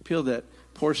peel that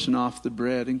portion off the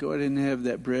bread and go ahead and have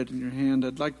that bread in your hand.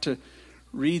 I'd like to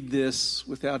read this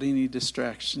without any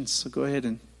distractions, so go ahead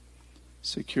and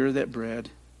secure that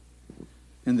bread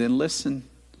and then listen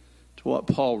to what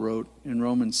Paul wrote in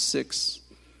Romans 6,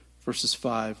 verses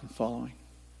 5 and following.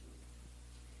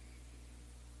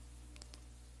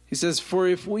 He says, For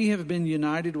if we have been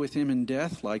united with him in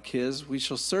death like his, we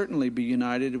shall certainly be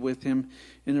united with him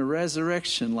in a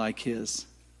resurrection like his.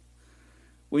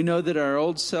 We know that our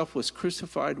old self was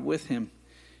crucified with him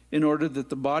in order that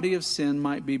the body of sin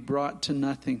might be brought to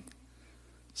nothing,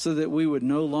 so that we would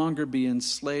no longer be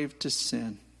enslaved to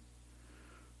sin.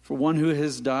 For one who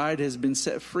has died has been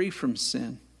set free from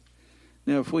sin.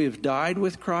 Now, if we have died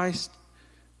with Christ,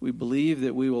 we believe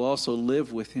that we will also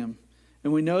live with him.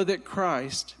 And we know that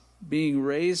Christ, being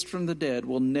raised from the dead,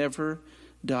 will never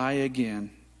die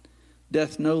again.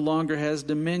 Death no longer has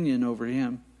dominion over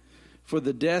him. For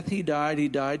the death he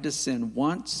died to sin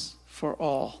once for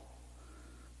all.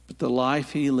 But the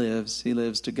life he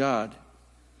lives to God.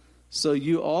 So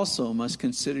you also must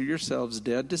consider yourselves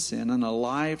dead to sin and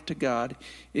alive to God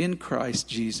in Christ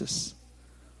Jesus.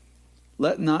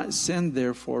 Let not sin,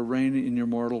 therefore, reign in your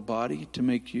mortal body to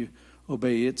make you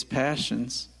obey its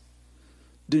passions.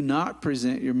 Do not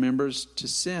present your members to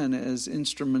sin as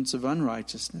instruments of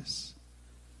unrighteousness.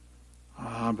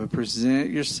 But present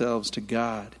yourselves to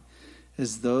God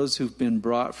as those who've been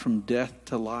brought from death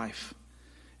to life,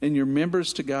 and your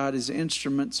members to God as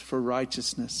instruments for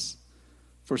righteousness.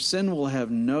 For sin will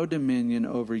have no dominion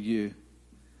over you,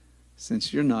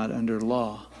 since you're not under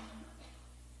law,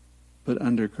 but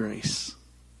under grace.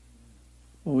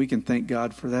 Well, we can thank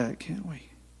God for that, can't we?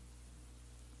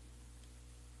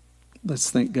 Let's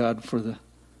thank God for the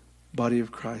body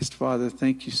of Christ. Father,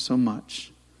 thank you so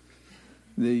much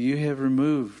that you have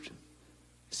removed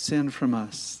sin from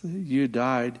us, that you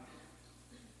died,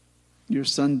 your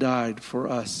Son died for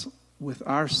us with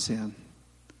our sin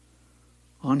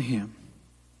on him,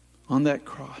 on that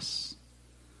cross,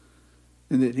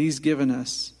 and that he's given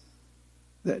us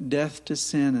that death to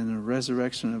sin and a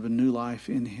resurrection of a new life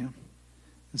in him.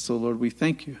 And so, Lord, we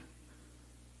thank you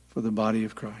for the body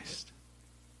of Christ.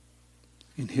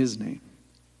 In his name,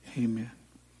 amen.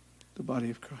 The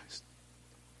body of Christ.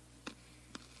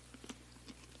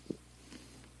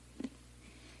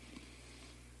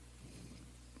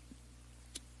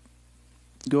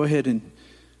 Go ahead and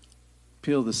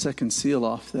peel the second seal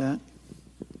off that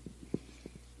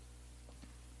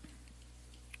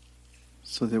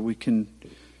so that we can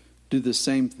do the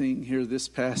same thing, hear this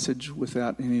passage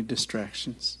without any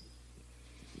distractions.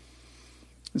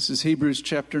 This is Hebrews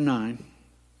chapter 9,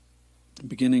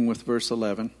 beginning with verse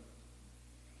 11.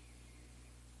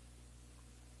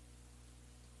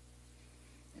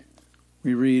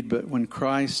 We read, "But when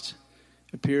Christ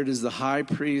appeared as the high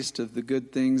priest of the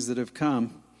good things that have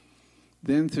come,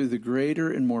 then through the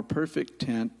greater and more perfect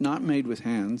tent, not made with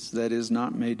hands, that is,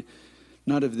 not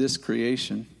of this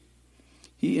creation,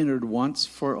 he entered once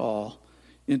for all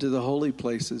into the holy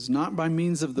places, not by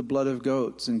means of the blood of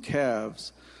goats and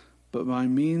calves, but by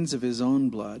means of his own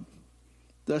blood,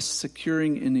 thus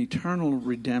securing an eternal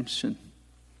redemption.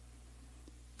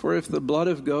 For if the blood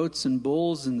of goats and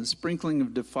bulls and the sprinkling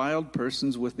of defiled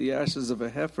persons with the ashes of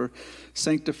a heifer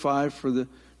sanctify for the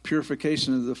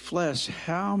purification of the flesh,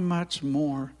 how much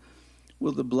more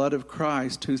will the blood of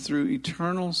Christ, who through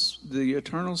the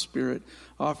eternal Spirit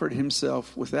offered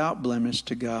himself without blemish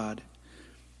to God,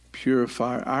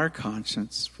 purify our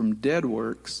conscience from dead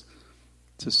works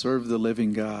to serve the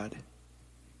living God?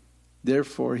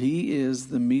 Therefore, he is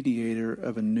the mediator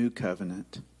of a new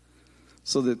covenant,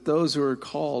 so that those who are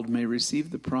called may receive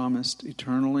the promised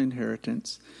eternal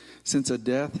inheritance, since a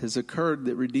death has occurred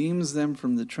that redeems them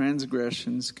from the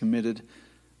transgressions committed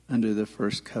under the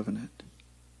first covenant."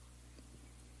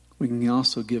 We can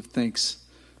also give thanks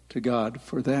to God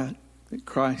for that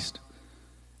Christ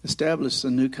established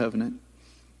a new covenant,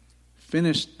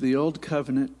 finished the old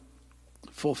covenant,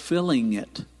 fulfilling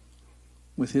it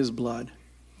with his blood.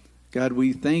 God,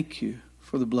 we thank you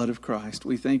for the blood of Christ.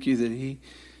 We thank you that he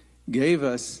gave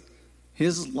us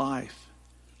his life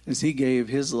as he gave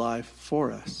his life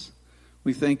for us.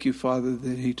 We thank you, Father,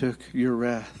 that he took your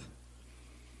wrath,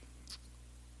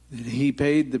 that he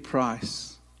paid the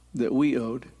price that we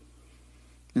owed,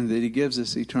 and that he gives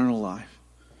us eternal life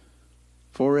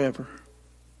forever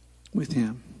with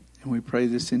him. And we pray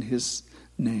this in his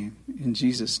name, in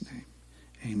Jesus' name.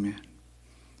 Amen.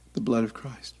 The blood of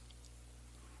Christ.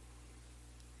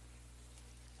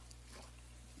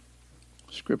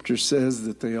 Scripture says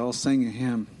that they all sang a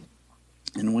hymn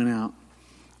and went out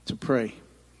to pray.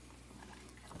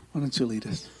 Why don't you lead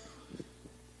us?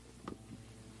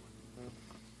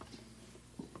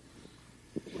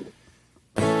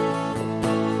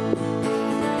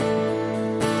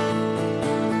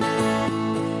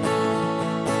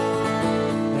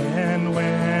 And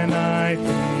when I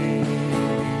think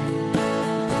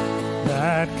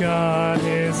that God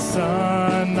his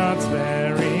Son not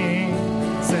sparing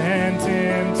sent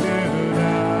him to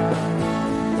die,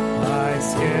 I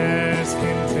scarce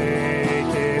can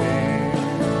take it in,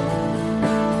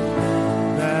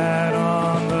 that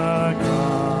on the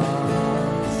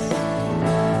cross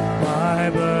my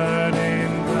burden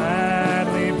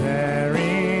gladly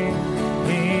bearing,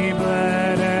 he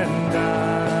bled and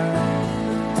died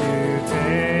to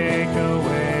take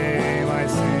away my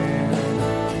sin.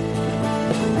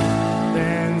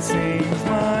 Then sings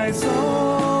my soul,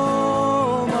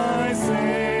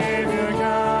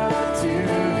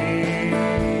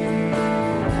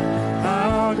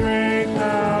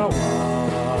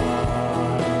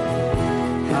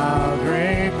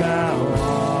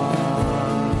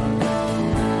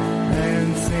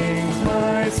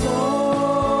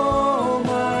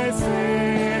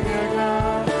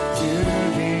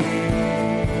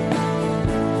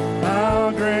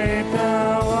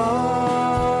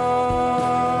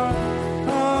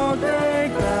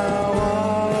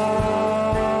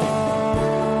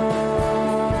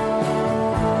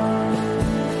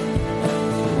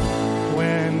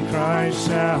 I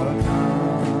shall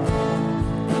come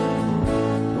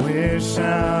with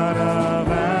shout of